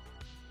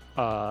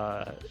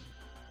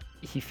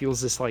 He feels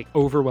this like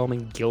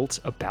overwhelming guilt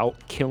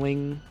about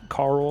killing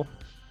Carl.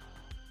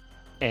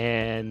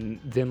 And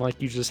then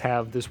like you just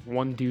have this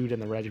one dude in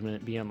the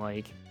regiment being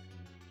like,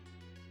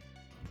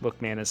 look,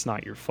 man, it's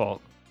not your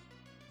fault.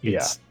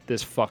 It's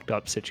this fucked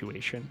up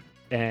situation.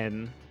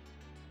 And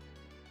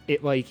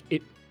it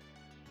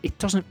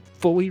doesn't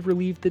fully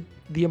relieve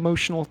the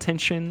emotional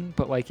tension,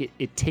 but like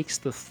it takes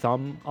the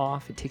thumb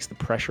off, it takes the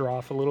pressure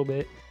off a little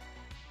bit.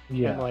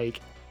 Yeah.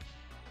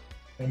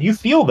 And you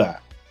feel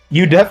that.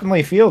 You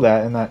definitely feel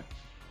that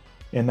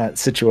in that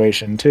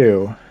situation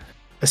too.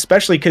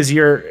 Especially because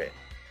you're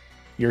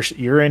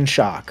in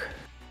shock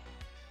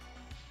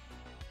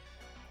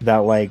that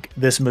like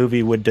this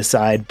movie would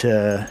decide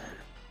to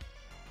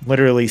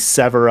literally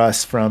sever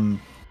us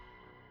from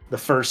the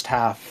first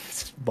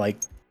half like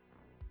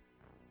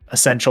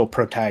essential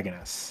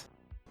protagonists.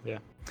 Yeah.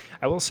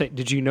 I will say,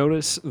 did you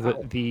notice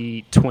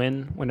the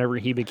twin whenever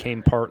he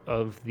became part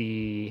of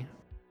the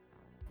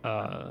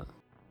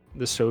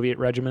Soviet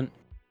regiment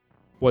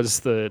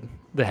was the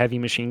heavy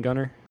machine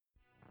gunner?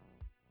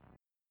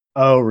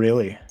 Oh,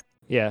 really?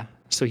 Yeah.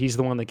 So he's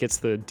the one that gets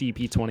the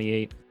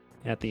DP-28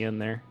 at the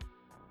end there.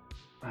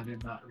 I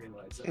did not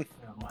realize that.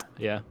 No.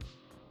 Yeah.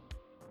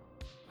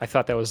 I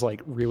thought that was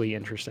like really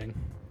interesting.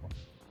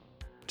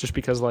 Just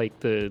because like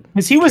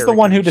because he was the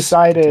one who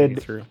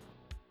decided. Through.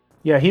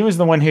 Yeah, he was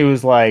the one who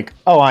was like,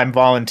 "Oh, I'm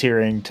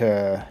volunteering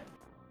to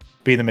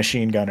be the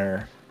machine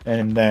gunner,"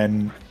 and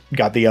then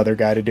got the other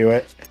guy to do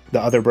it, the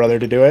other brother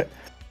to do it.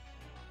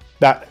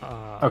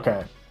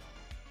 Okay.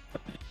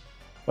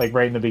 Like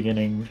right in the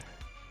beginning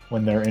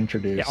when they're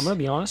introduced. Yeah, I'm gonna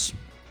be honest.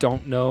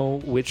 Don't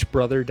know which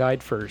brother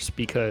died first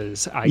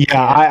because I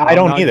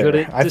don't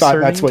either. I thought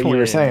that's what you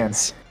were saying.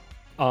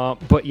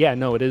 But yeah,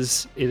 no, it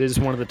is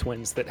one of the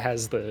twins that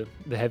has the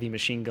heavy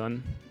machine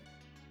gun.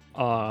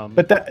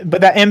 But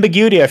that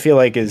ambiguity I feel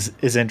like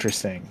is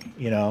interesting,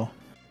 you know?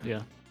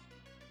 Yeah.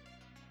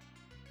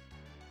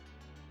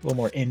 A little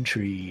more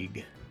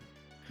intrigue.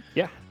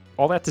 Yeah.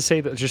 All that to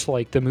say that just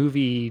like the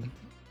movie,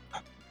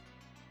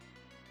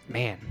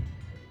 man,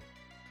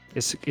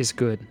 is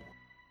good.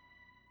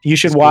 You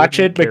should watch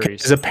it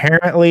because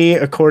apparently,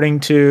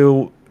 according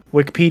to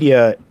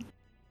Wikipedia,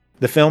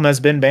 the film has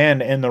been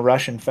banned in the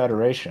Russian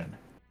Federation.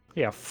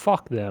 Yeah,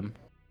 fuck them.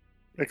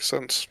 Makes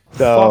sense.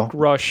 So fuck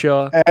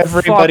Russia.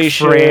 Everybody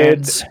fuck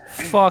France,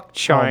 fuck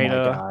China.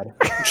 Oh my God.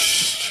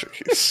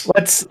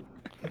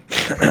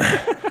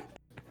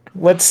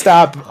 Let's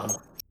stop.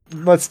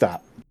 Let's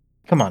stop.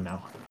 Come on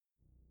now.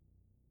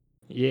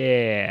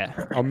 Yeah,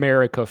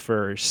 America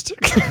first.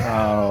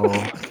 Oh.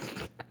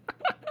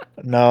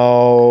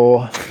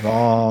 No,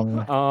 wrong.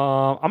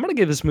 I'm gonna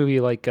give this movie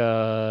like what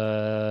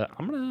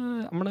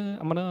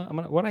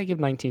did I give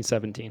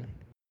 1917?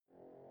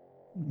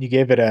 You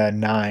gave it a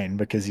 9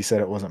 because you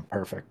said it wasn't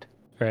perfect.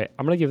 All right,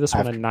 I'm gonna give this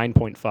one a After-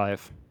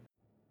 9.5.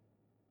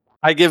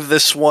 I give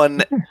this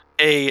one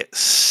a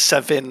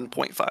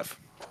 7.5.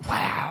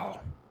 Wow.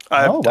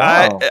 Oh,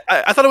 wow.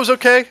 I thought it was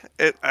okay.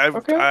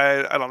 Okay.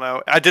 I don't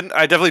know. I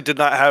definitely did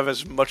not have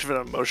as much of an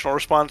emotional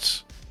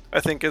response, I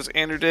think, as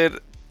Andrew did,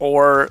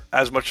 or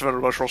as much of an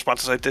emotional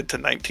response as I did to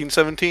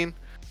 1917.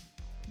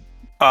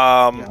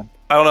 I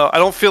don't know. I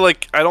don't feel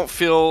like I don't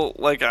know.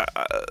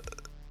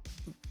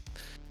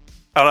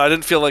 I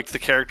didn't feel like the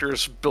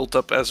characters built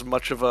up as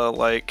much of a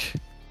like.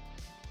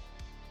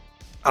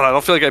 I don't know. I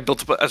don't feel like I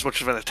built up as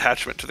much of an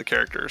attachment to the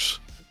characters.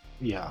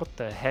 Yeah. What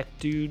the heck,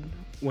 dude?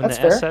 When That's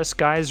the fair. SS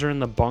guys are in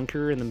the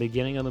bunker in the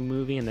beginning of the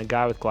movie, and the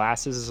guy with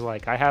glasses is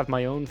like, "I have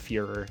my own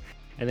Führer,"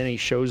 and then he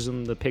shows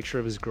them the picture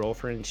of his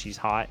girlfriend, and she's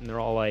hot, and they're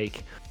all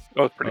like,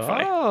 That was pretty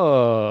funny.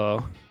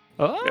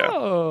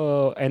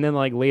 Oh, and then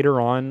like later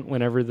on,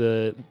 whenever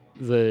the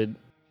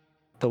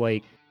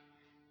like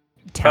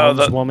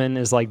townswoman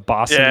is like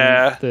bossing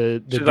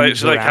the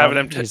She's like having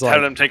him he's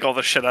having him take all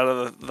the shit out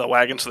of the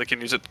wagon so they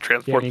can use it to yeah,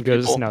 transport and he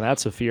goes, people. "Now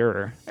that's a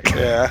Führer."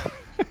 Yeah,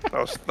 that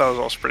was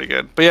also pretty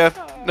good. But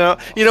yeah, no,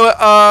 you know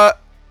what?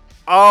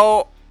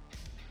 I'm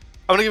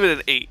gonna give it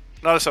an 8,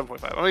 not a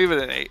 7.5. I'm gonna give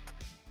it an 8.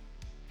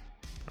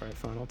 All right,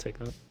 fine, I'll take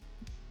that.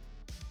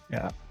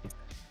 Yeah.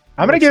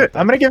 I'm gonna give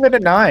it a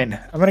 9.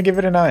 I'm gonna give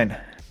it a 9.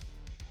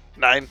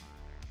 9.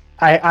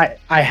 I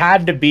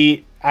had to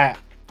beat.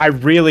 I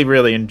really,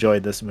 really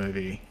enjoyed this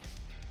movie,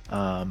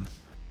 a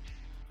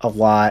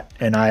lot,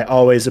 and I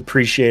always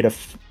appreciate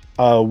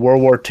a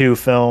World War II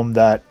film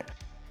that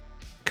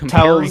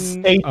tells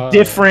a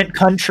different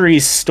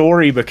country's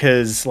story,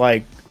 because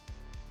like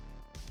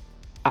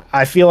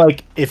I feel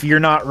like if you're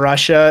not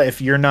Russia,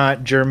 if you're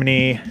not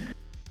Germany,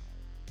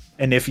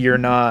 and if you're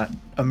not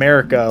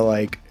America,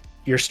 like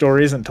your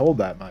story isn't told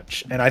that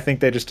much. And I think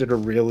they just did a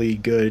really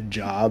good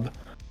job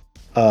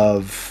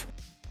of.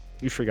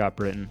 You forgot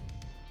Britain.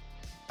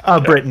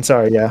 Britain,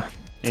 sorry, yeah.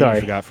 And Sorry.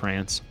 you forgot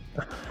France.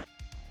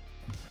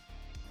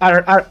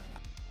 I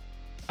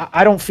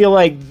don't feel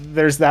like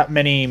there's that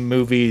many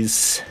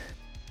movies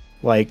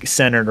like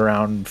centered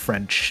around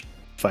French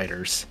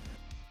fighters.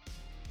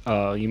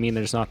 Oh, you mean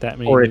there's not that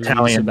many Or movies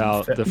Italian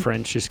about the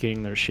French just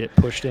getting their shit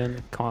pushed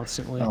in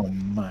constantly? Oh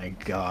my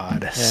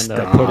god. And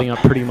Stop. putting up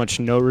pretty much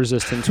no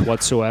resistance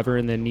whatsoever,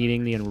 and then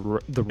needing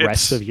the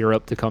rest of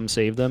Europe to come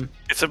save them.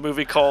 It's a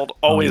movie called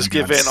Always my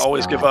Give God, In,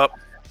 Always Give stop. Up.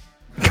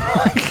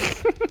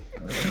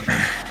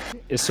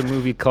 It's a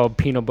movie called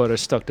Peanut Butter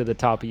Stuck to the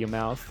Top of Your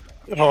Mouth.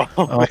 Oh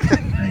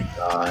my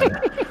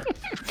god.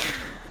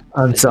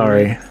 I'm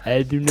sorry.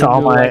 I do To not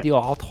all know my- what you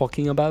are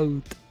talking about.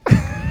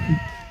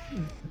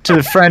 To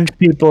the French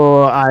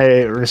people,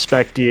 I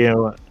respect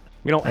you.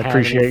 We don't I have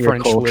appreciate any your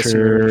French culture.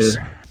 listeners.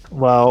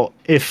 Well,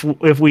 if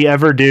we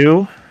ever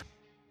do,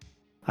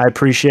 I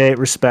appreciate,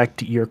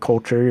 respect your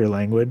culture, your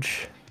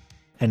language,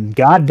 and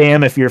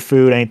goddamn if your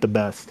food ain't the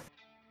best.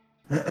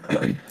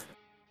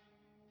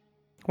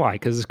 Why?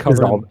 Because it's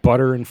covered in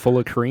butter and full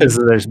of cream. Because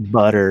there's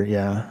butter,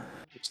 yeah.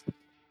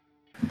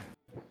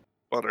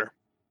 Butter.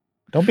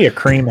 Don't be a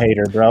cream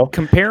hater, bro.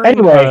 Comparing,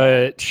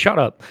 Anyway. Shut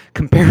up.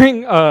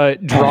 Comparing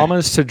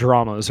dramas to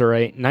dramas, all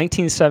right?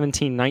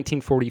 1917,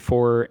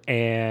 1944,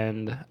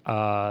 and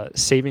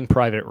Saving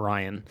Private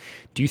Ryan.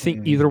 Do you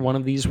think either one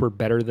of these were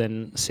better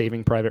than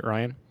Saving Private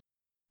Ryan?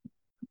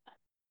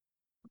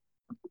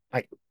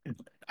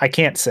 I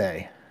can't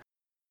say.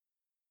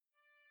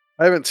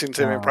 I haven't seen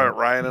Saving Private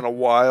Ryan in a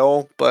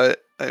while,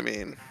 but I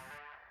mean,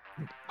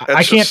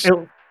 I can't. just-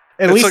 At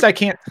it's least like- I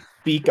can't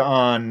speak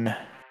on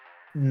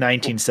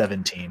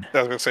 1917. I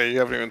was gonna say you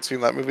haven't even seen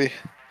that movie.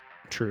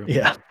 True.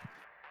 Yeah.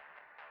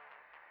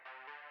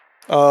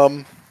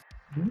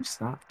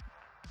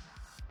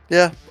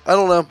 Yeah, I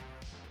don't know.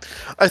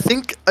 I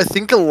think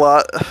a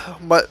lot.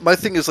 My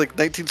thing is like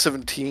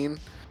 1917.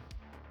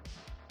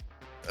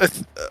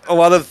 A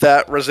lot of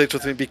that resonates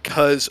with me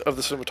because of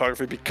the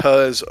cinematography,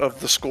 because of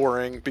the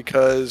scoring,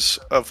 because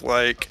of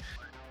like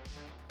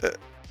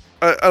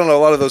I don't know, a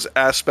lot of those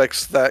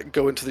aspects that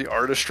go into the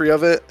artistry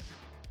of it.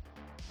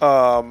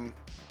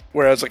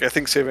 Whereas like I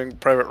think Saving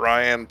Private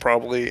Ryan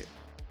probably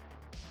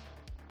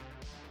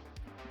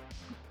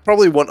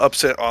one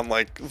upset on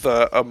like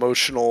the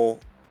emotional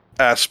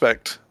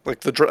aspect, like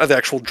the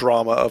actual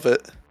drama of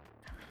it.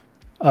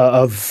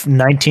 Of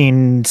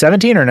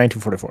 1917 or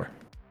 1944?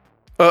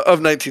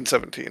 Of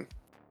 1917.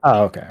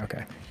 Oh,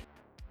 okay.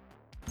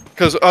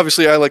 Because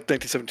obviously I like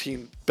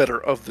 1917 better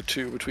of the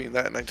two between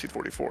that and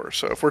 1944.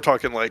 So if we're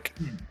talking like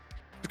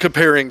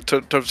comparing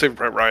to Saving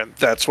Private Ryan,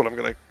 that's what I'm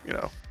gonna,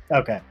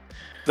 Okay.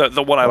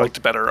 the one I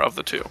liked better of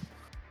the two.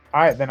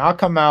 All right, then I'll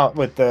come out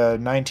with the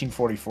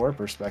 1944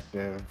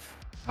 perspective.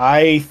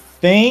 I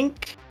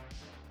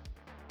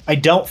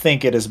don't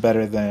think it is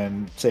better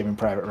than Saving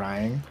Private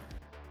Ryan.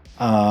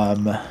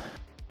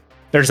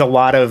 There's a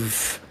lot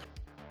of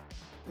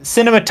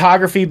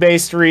cinematography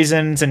based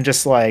reasons and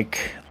just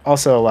like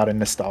also a lot of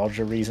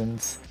nostalgia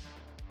reasons.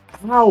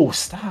 Ow,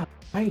 stop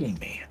biting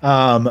me.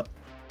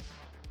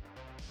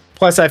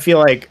 Plus I feel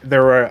like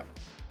there were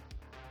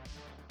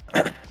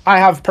I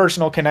have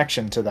personal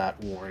connection to that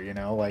war, you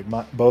know, like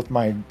both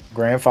my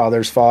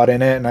grandfathers fought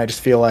in it, and I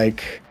just feel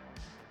like,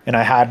 and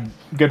I had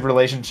good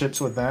relationships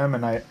with them,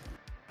 and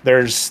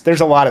there's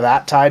a lot of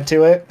that tied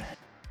to it.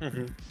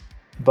 Mm-hmm.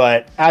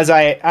 But as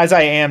I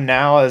am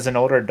now as an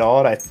older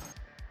adult,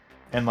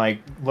 and like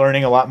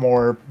learning a lot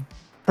more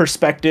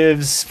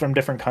perspectives from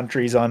different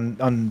countries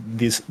on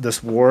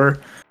this war,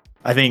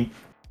 I think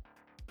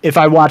if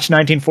I watched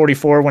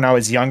 1944 when I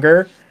was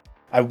younger,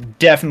 I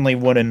definitely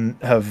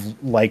wouldn't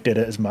have liked it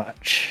as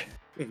much.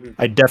 Mm-hmm.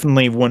 I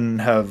definitely wouldn't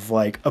have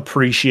like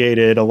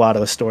appreciated a lot of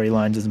the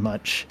storylines as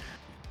much.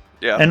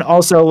 Yeah. And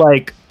also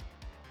like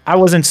I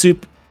wasn't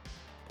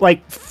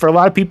like for a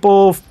lot of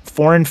people,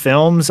 foreign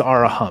films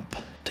are a hump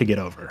to get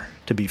over,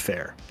 to be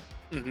fair,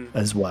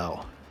 as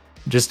well.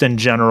 Just in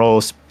general,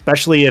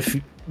 especially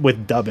if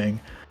with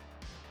dubbing.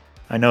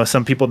 I know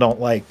some people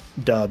don't like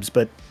dubs,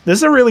 but this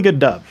is a really good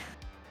dub.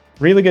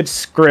 Really good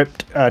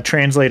script,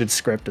 translated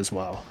script as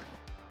well.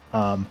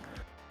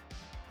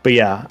 But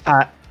yeah,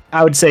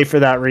 I would say for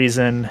that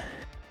reason,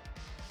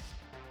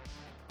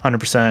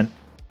 100%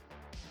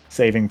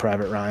 Saving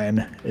Private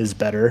Ryan is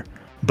better.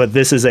 But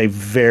this is a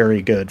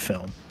very good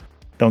film.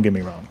 Don't get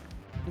me wrong.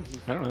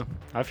 I don't know.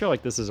 I feel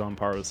like this is on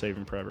par with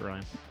Saving Private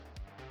Ryan.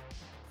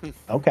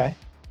 Okay.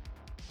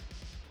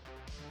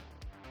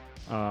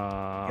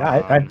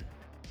 Yeah,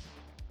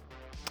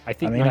 I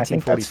think I think that's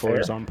 1944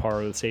 is fair. on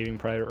par with Saving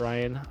Private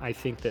Ryan. I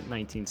think that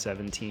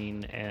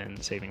 1917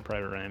 and Saving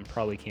Private Ryan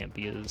probably can't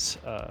be as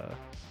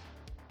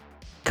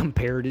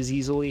compared as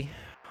easily.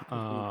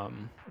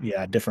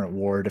 Yeah, different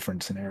war,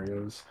 different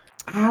scenarios.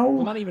 Well,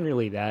 not even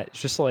really that.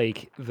 It's just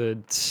like the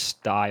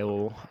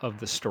style of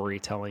the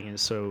storytelling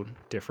is so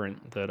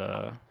different that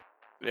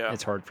Yeah.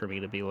 it's hard for me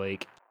to be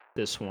like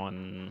this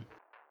one.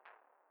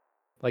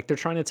 Like they're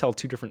trying to tell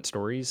two different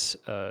stories,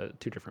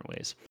 two different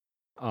ways.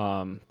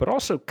 But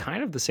also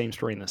kind of the same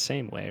story in the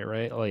same way,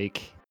 right?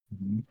 Like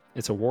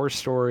it's a war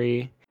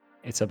story.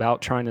 It's about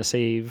trying to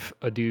save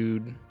a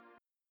dude.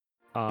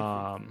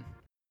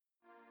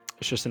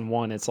 It's just in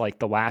one, it's like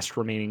the last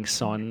remaining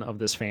son of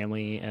this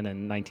family, and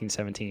in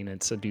 1917,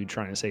 it's a dude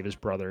trying to save his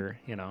brother,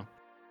 you know?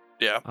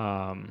 Yeah.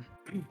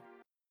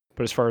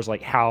 But as far as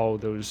like how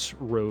those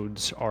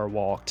roads are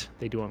walked,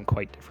 they do them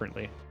quite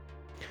differently.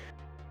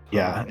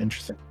 Yeah,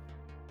 interesting.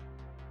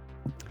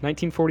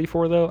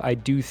 1944, though, I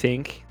do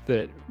think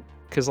that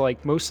because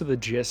like most of the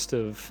gist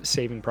of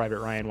Saving Private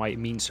Ryan, why it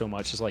means so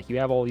much is like you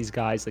have all these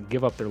guys that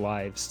give up their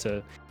lives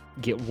to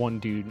get one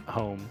dude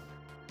home.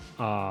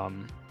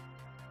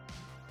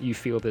 You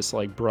feel this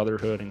like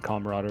brotherhood and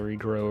camaraderie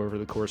grow over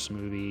the course of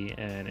the movie,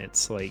 and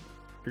it's like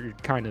you're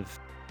kind of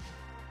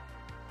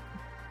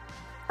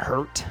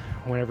hurt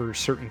whenever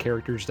certain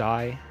characters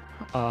die.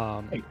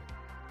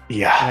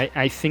 Yeah.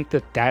 I think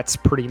that that's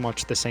pretty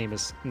much the same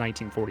as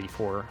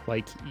 1944.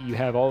 Like you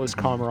have all this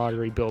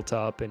camaraderie built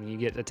up, and you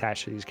get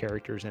attached to these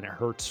characters, and it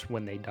hurts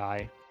when they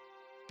die.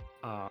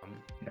 Yeah.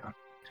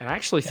 And I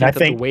actually think that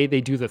the way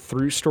they do the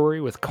through story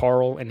with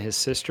Carl and his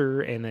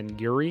sister, and then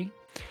Yuri,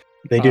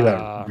 they do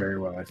that very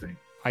well, I think.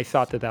 I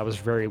thought that was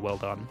very well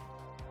done.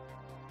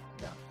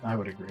 Yeah, I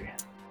would agree.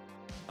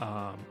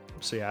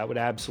 So yeah, I would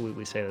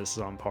absolutely say this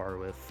is on par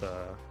with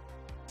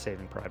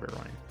Saving Private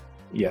Ryan.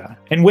 Yeah,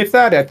 and with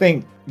that, I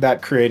think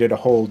that created a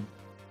whole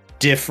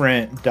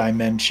different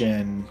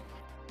dimension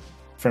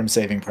from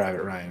Saving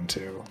Private Ryan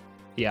too.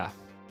 Yeah.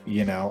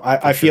 You know,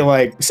 I feel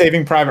like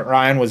Saving Private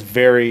Ryan was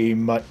very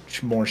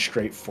much more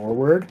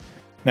straightforward.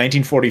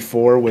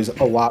 1944 was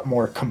a lot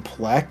more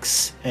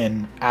complex,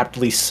 and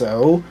aptly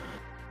so,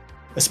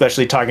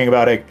 especially talking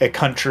about a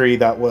country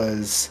that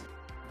was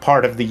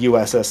part of the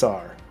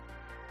USSR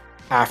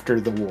after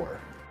the war.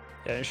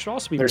 Yeah, it should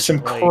also be. There's some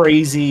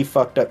crazy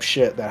fucked up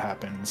shit that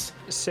happens.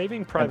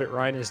 Saving Private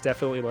Ryan is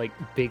definitely like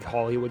big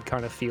Hollywood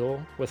kind of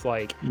feel with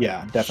like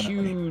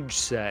definitely huge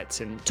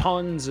sets and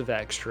tons of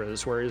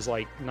extras, whereas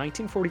like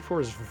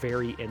 1944 is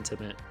very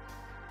intimate.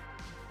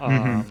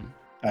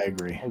 I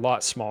agree. A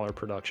lot smaller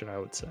production, I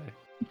would say.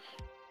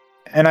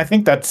 And I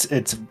think that's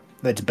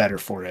better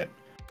for it.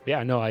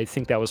 Yeah, no, I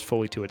think that was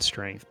fully to its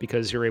strength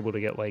because you're able to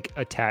get like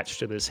attached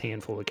to this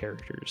handful of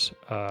characters.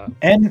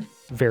 And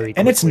very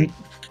quickly.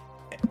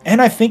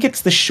 And I think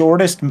it's the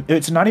shortest.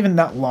 It's not even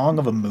that long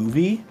of a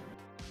movie.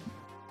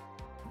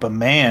 But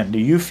man, do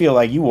you feel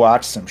like you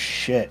watched some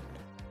shit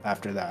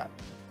after that?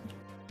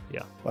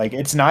 Yeah. Like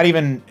it's not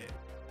even.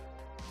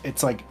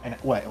 It's like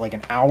like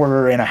an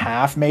hour and a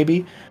half,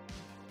 maybe.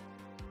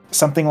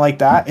 Something like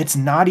that. It's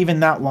not even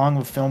that long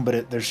of a film,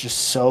 but there's just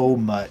so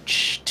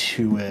much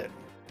to it,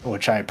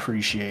 which I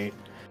appreciate.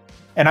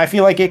 And I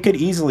feel like it could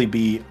easily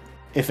be,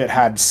 if it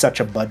had such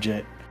a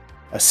budget,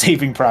 a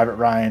Saving Private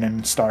Ryan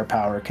and star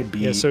power could be.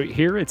 Yeah, so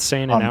here it's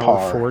saying an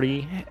hour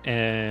 40,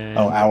 and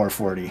hour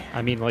 40.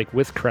 I mean, like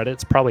with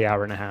credits, probably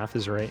hour and a half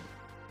is right.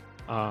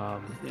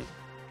 I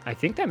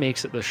think that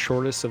makes it the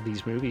shortest of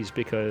these movies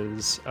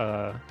because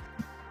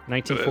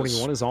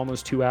 1941 is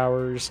almost 2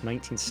 hours.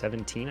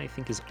 1917, I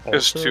think, is also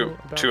It's two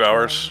about 2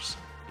 hours.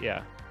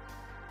 Yeah.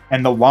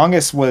 And the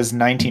longest was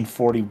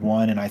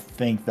 1941, and I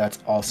think that's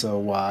also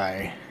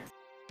why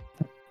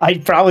I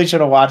probably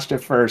should have watched it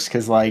first,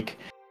 because like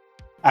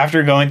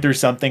after going through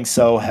something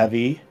so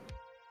heavy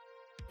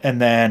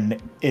and then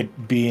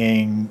it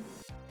being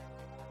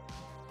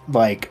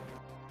like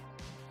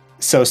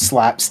so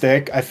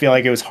slapstick, I feel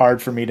like it was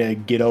hard for me to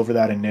get over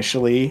that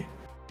initially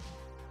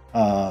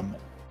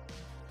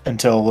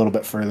until a little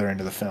bit further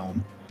into the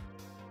film.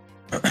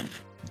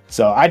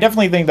 So I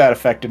definitely think that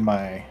affected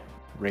my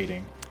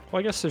rating. Well,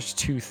 I guess there's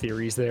two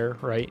theories there,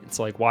 right? It's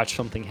like watch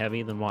something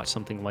heavy, then watch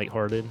something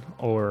lighthearted,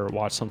 or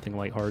watch something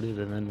lighthearted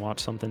and then watch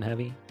something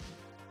heavy.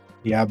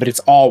 Yeah, but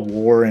it's all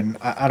war, and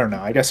I don't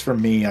know. I guess for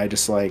me, I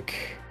just like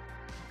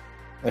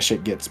that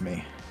shit gets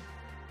me.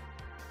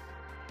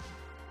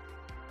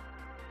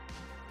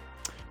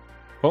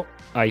 Well,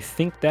 I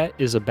think that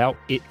is about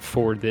it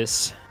for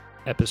this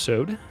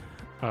episode.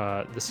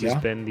 This has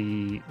been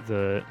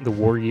the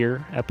War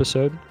Year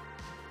episode.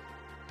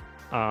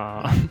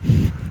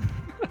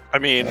 I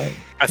mean,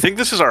 I think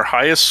this is our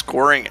highest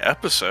scoring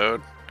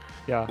episode.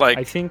 Yeah, Like,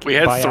 I think we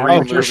had by 3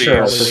 average, movies. it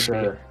probably for would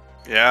sure.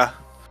 Yeah.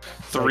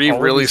 3 all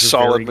of really these are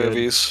solid very good.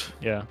 movies.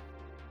 be. Yeah,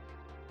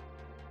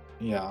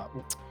 Yeah,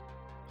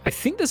 I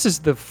think this is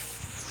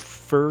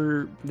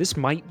this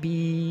might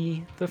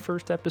be the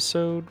first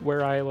episode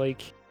where I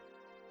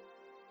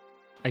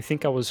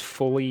think I was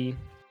fully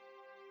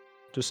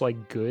just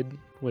like good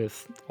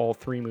with all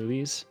 3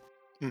 movies.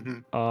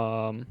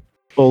 Hmm.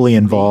 fully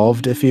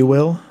involved, if you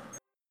will.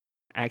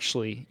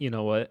 Actually, you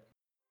know what?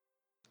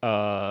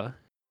 Oh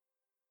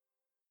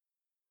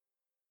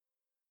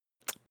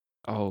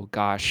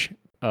gosh.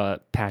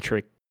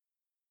 Patrick.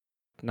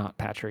 Not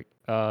Patrick.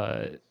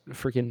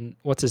 Freaking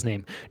what's his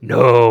name?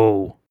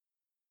 No.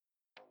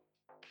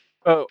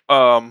 Oh,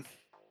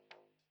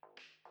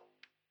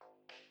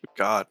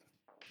 God.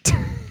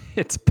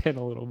 It's been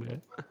a little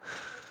bit.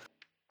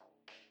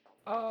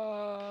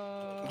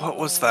 What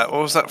was that?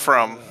 What was that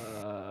from?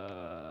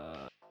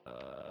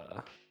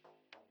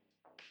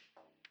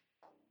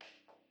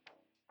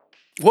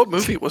 What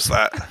movie was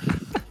that?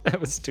 That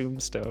was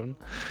Tombstone.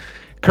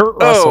 Kurt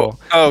Russell.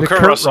 Oh, The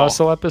Kurt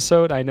Russell.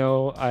 episode. I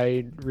know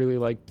I really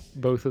like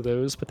both of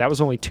those, but that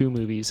was only 2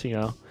 movies, you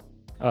know.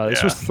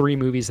 This was 3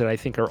 movies that I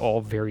think are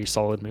all very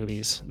solid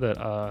movies that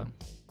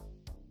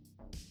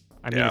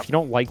I mean, Yeah. if you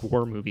don't like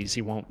war movies,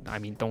 you won't. I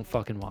mean, don't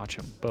fucking watch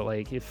them. But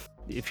like, if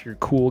you're a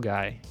cool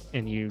guy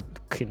and you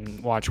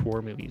can watch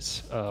war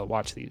movies,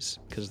 watch these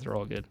because they're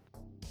all good.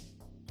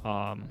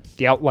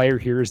 The outlier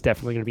here is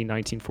definitely going to be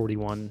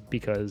 1941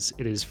 because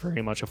it is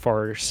very much a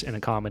farce and a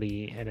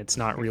comedy, and it's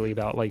not really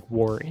about like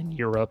war in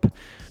Europe,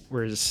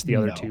 whereas the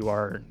other No. 2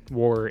 are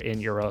war in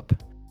Europe.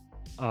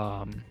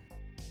 But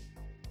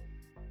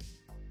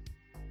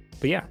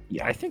yeah,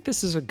 I think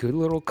this is a good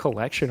little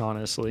collection,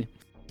 honestly.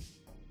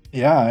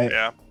 Yeah,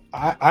 Yeah.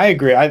 I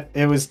agree.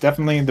 It was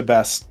definitely the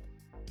best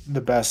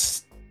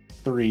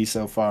 3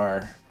 so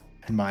far,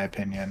 in my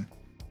opinion.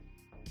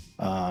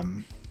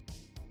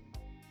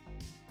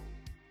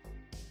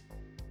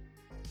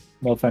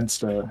 No offense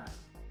to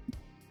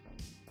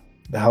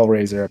the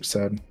Hellraiser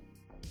episode.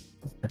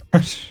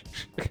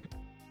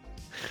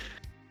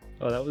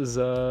 Oh, that was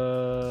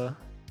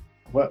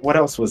What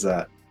else was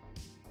that?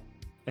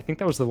 I think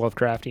that was the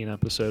Lovecraftian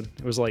episode.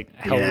 It was like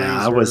Yeah, Hellraiser,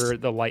 I was-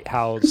 The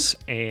Lighthouse,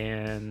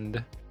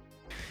 and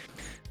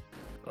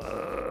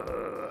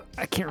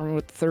I can't remember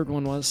what the third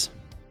one was.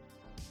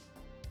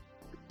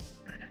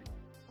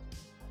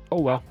 Oh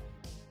well,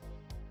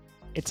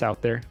 it's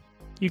out there.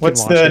 You can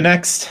What's watch the it.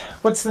 next?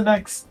 What's the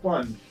next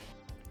one?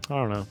 I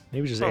don't know.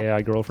 Maybe just Oh.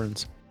 AI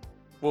girlfriends.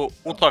 We'll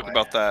talk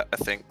about that, I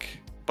think,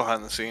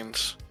 behind the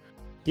scenes.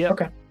 Yep.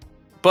 Okay.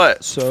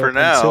 But So for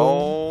now,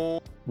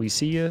 until we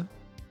see you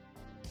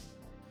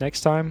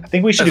next time. I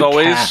think we should as do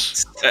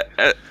always,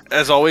 cats.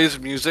 as always,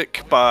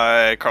 music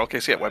by Carl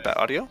Casey at Whitebat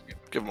Audio.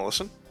 Give him a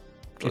listen.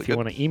 Really If you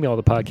good. want to email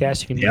the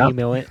podcast, you can Yeah.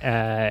 email it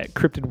at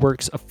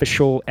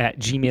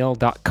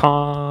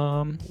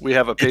cryptidworksofficial@gmail.com. We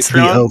have a It's the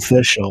Patreon.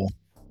 official.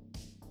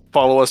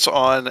 Follow us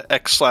on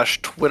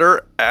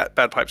X/Twitter at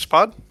Bad Pipes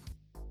Pod.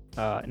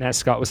 And as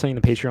Scott was saying,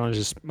 the Patreon is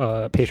just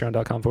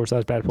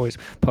patreon.com/Bad Boys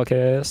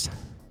Podcast.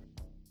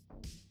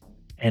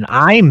 And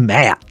I'm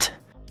Matt.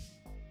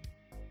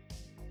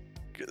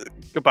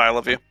 Goodbye, I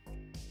love you.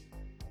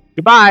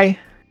 Goodbye.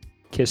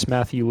 Kiss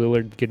Matthew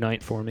Lillard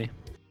goodnight for me.